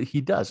everything that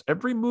he does.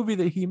 Every movie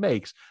that he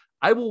makes,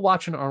 I will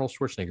watch an Arnold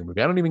Schwarzenegger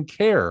movie. I don't even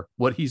care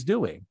what he's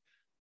doing.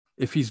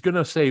 If he's going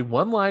to say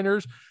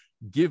one-liners,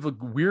 give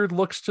weird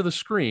looks to the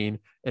screen,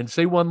 and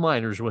say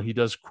one-liners when he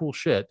does cool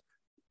shit,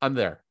 I'm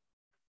there.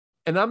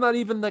 And I'm not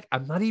even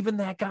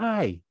that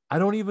guy. I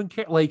don't even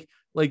care. Like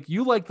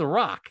you like The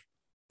Rock,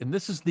 and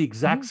this is the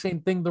exact same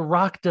thing The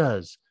Rock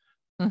does.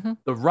 Mm-hmm.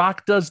 The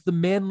Rock does the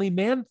manly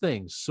man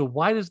things. So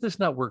why does this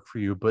not work for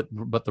you? But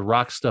The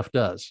Rock stuff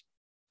does.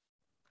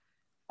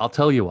 I'll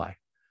tell you why.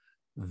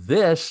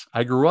 This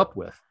I grew up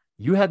with.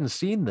 You hadn't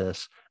seen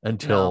this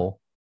until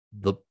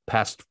the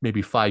past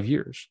maybe 5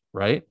 years,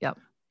 right? Yep.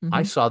 Mm-hmm.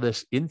 I saw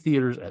this in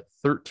theaters at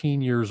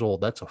 13 years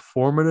old. That's a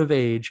formative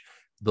age.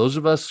 Those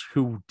of us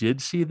who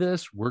did see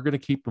this, we're going to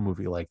keep a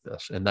movie like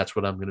this. And that's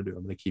what I'm going to do.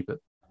 I'm going to keep it.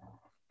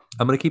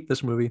 I'm going to keep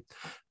this movie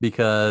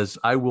because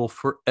I will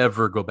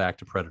forever go back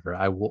to Predator.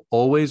 I will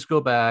always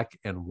go back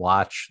and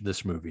watch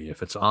this movie.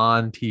 If it's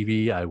on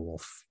TV, I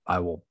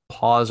will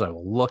pause. I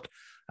will look.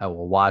 I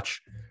will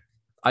watch.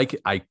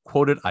 I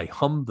quote it. I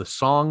hum the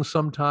song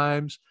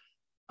sometimes.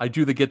 I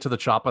do the get to the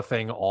choppa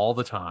thing all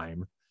the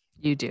time.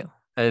 You do.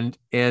 And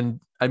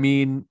I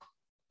mean,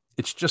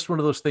 it's just one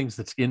of those things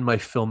that's in my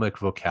filmic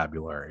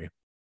vocabulary.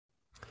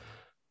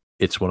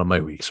 It's one of my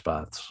weak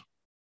spots.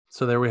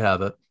 So there we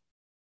have it.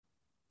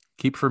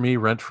 Keep for me,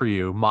 rent for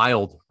you,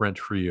 mild rent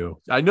for you.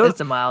 I know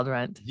it's a mild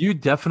rent. You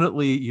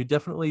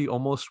definitely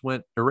almost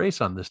went erase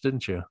on this,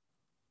 didn't you?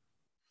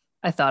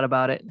 I thought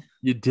about it.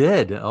 You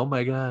did. Oh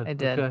my God. I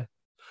did.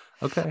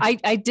 Okay.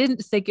 I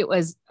didn't think it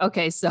was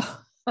okay. So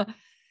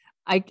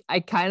I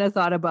kind of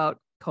thought about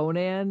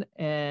Conan,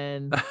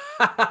 and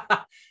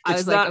I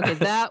was like, okay,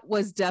 that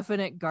was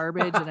definite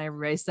garbage, and I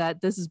erased that.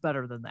 This is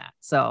better than that.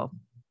 So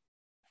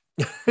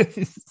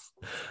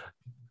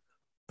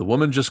the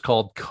woman just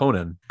called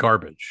Conan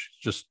garbage.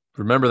 Just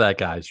remember that,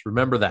 guys.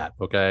 Remember that,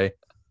 okay?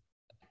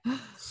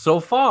 So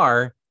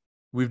far,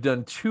 we've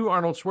done 2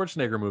 Arnold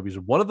Schwarzenegger movies.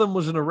 One of them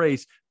was an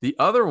erase. The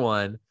other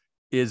one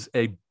is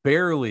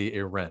barely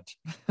a rent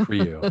for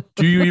you.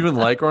 Do you even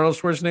like Arnold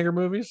Schwarzenegger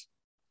movies?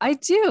 I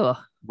do.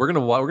 We're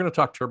gonna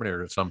talk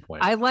Terminator at some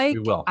point. I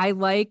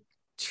like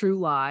True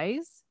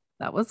Lies.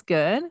 That was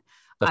good.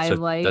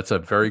 That's a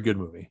very good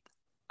movie.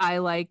 I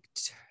like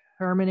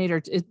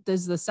Terminator.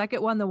 Is the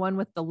second one the one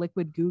with the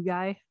liquid goo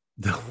guy?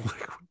 The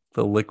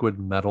liquid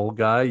metal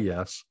guy?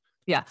 Yes.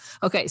 Yeah.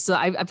 Okay. So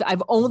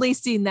I've only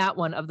seen that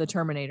one of the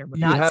Terminator, but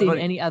not seen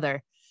any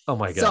other. Oh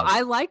my God. So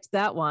I liked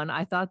that one.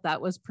 I thought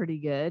that was pretty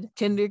good.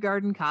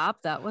 Kindergarten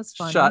Cop, that was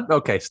funny.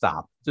 Okay,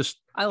 stop.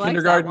 Just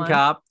Kindergarten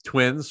Cop,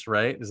 Twins,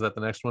 right? Is that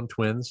the next one?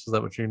 Twins? Is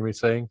that what you're going to be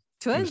saying?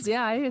 Twins,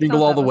 yeah.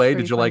 Jingle All the Way.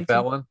 Did you like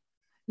that one?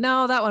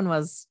 No, that one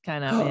was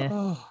kind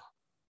of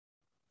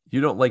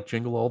You don't like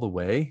Jingle All the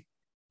Way?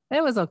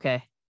 It was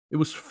okay. It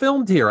was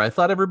filmed here. I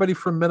thought everybody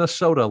from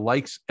Minnesota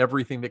likes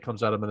everything that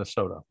comes out of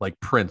Minnesota, like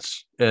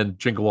Prince and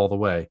Jingle All the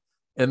Way.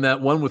 And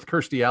that one with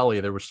Kirstie Alley,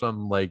 there was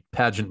some like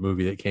pageant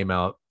movie that came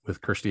out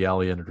with Kirstie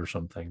Alley in it or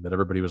something that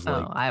everybody was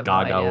like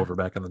gaga over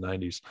back in the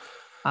 90s.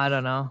 I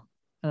don't know.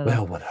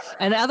 Well, whatever.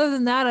 And other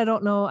than that, I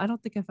don't know. I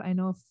don't think I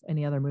know of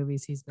any other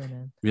movies he's been in.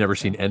 Have you never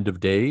seen End of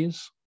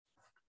Days?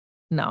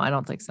 No, I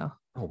don't think so.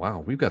 Oh, wow.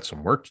 We've got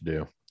some work to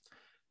do.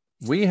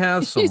 We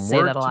have some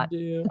work to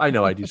do. I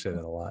know I do say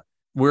that a lot.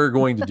 We are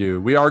going to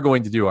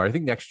do I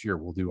think next year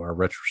we'll do our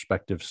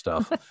retrospective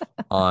stuff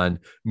on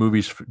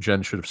movies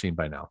Jen should have seen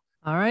by now.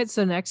 All right.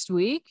 So next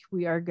week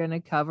we are going to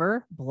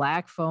cover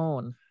Black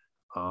Phone.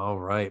 All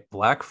right.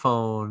 Black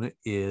Phone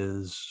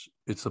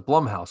it's a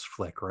Blumhouse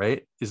flick,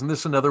 right? Isn't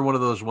this another one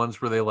of those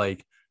ones where they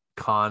like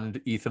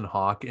conned Ethan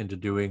Hawke into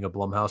doing a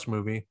Blumhouse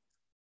movie?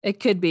 It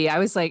could be. I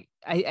was like,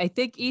 I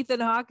think Ethan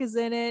Hawke is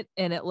in it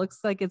and it looks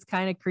like it's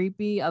kind of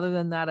creepy. Other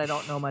than that, I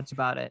don't know much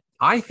about it.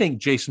 I think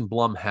Jason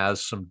Blum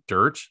has some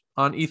dirt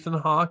on Ethan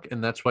Hawke,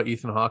 and that's why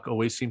Ethan Hawke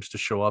always seems to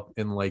show up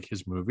in like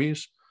his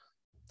movies.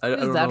 I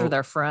don't know. Or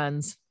they're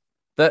friends.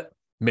 That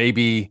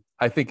maybe.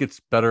 I think it's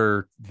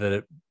better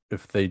that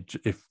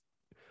if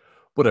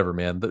whatever,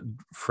 man, the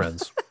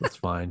friends, it's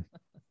fine.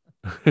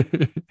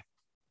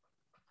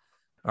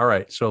 All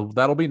right. So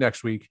that'll be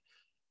next week.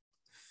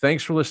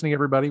 Thanks for listening,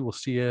 everybody. We'll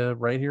see you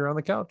right here on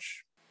the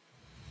couch.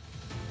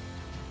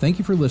 Thank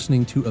you for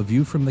listening to A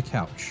View from the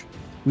Couch.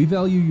 We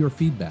value your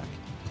feedback.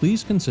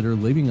 Please consider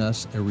leaving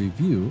us a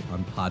review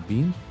on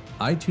Podbean,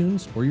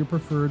 iTunes, or your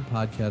preferred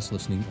podcast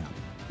listening app.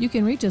 You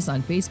can reach us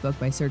on Facebook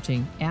by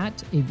searching @A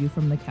View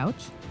from the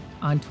Couch,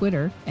 on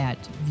Twitter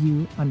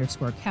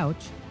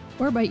 @view_couch,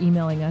 or by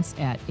emailing us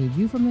at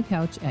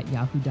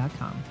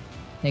aviewfromthecouch@yahoo.com.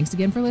 Thanks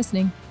again for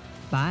listening.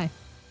 Bye.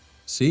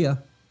 See ya.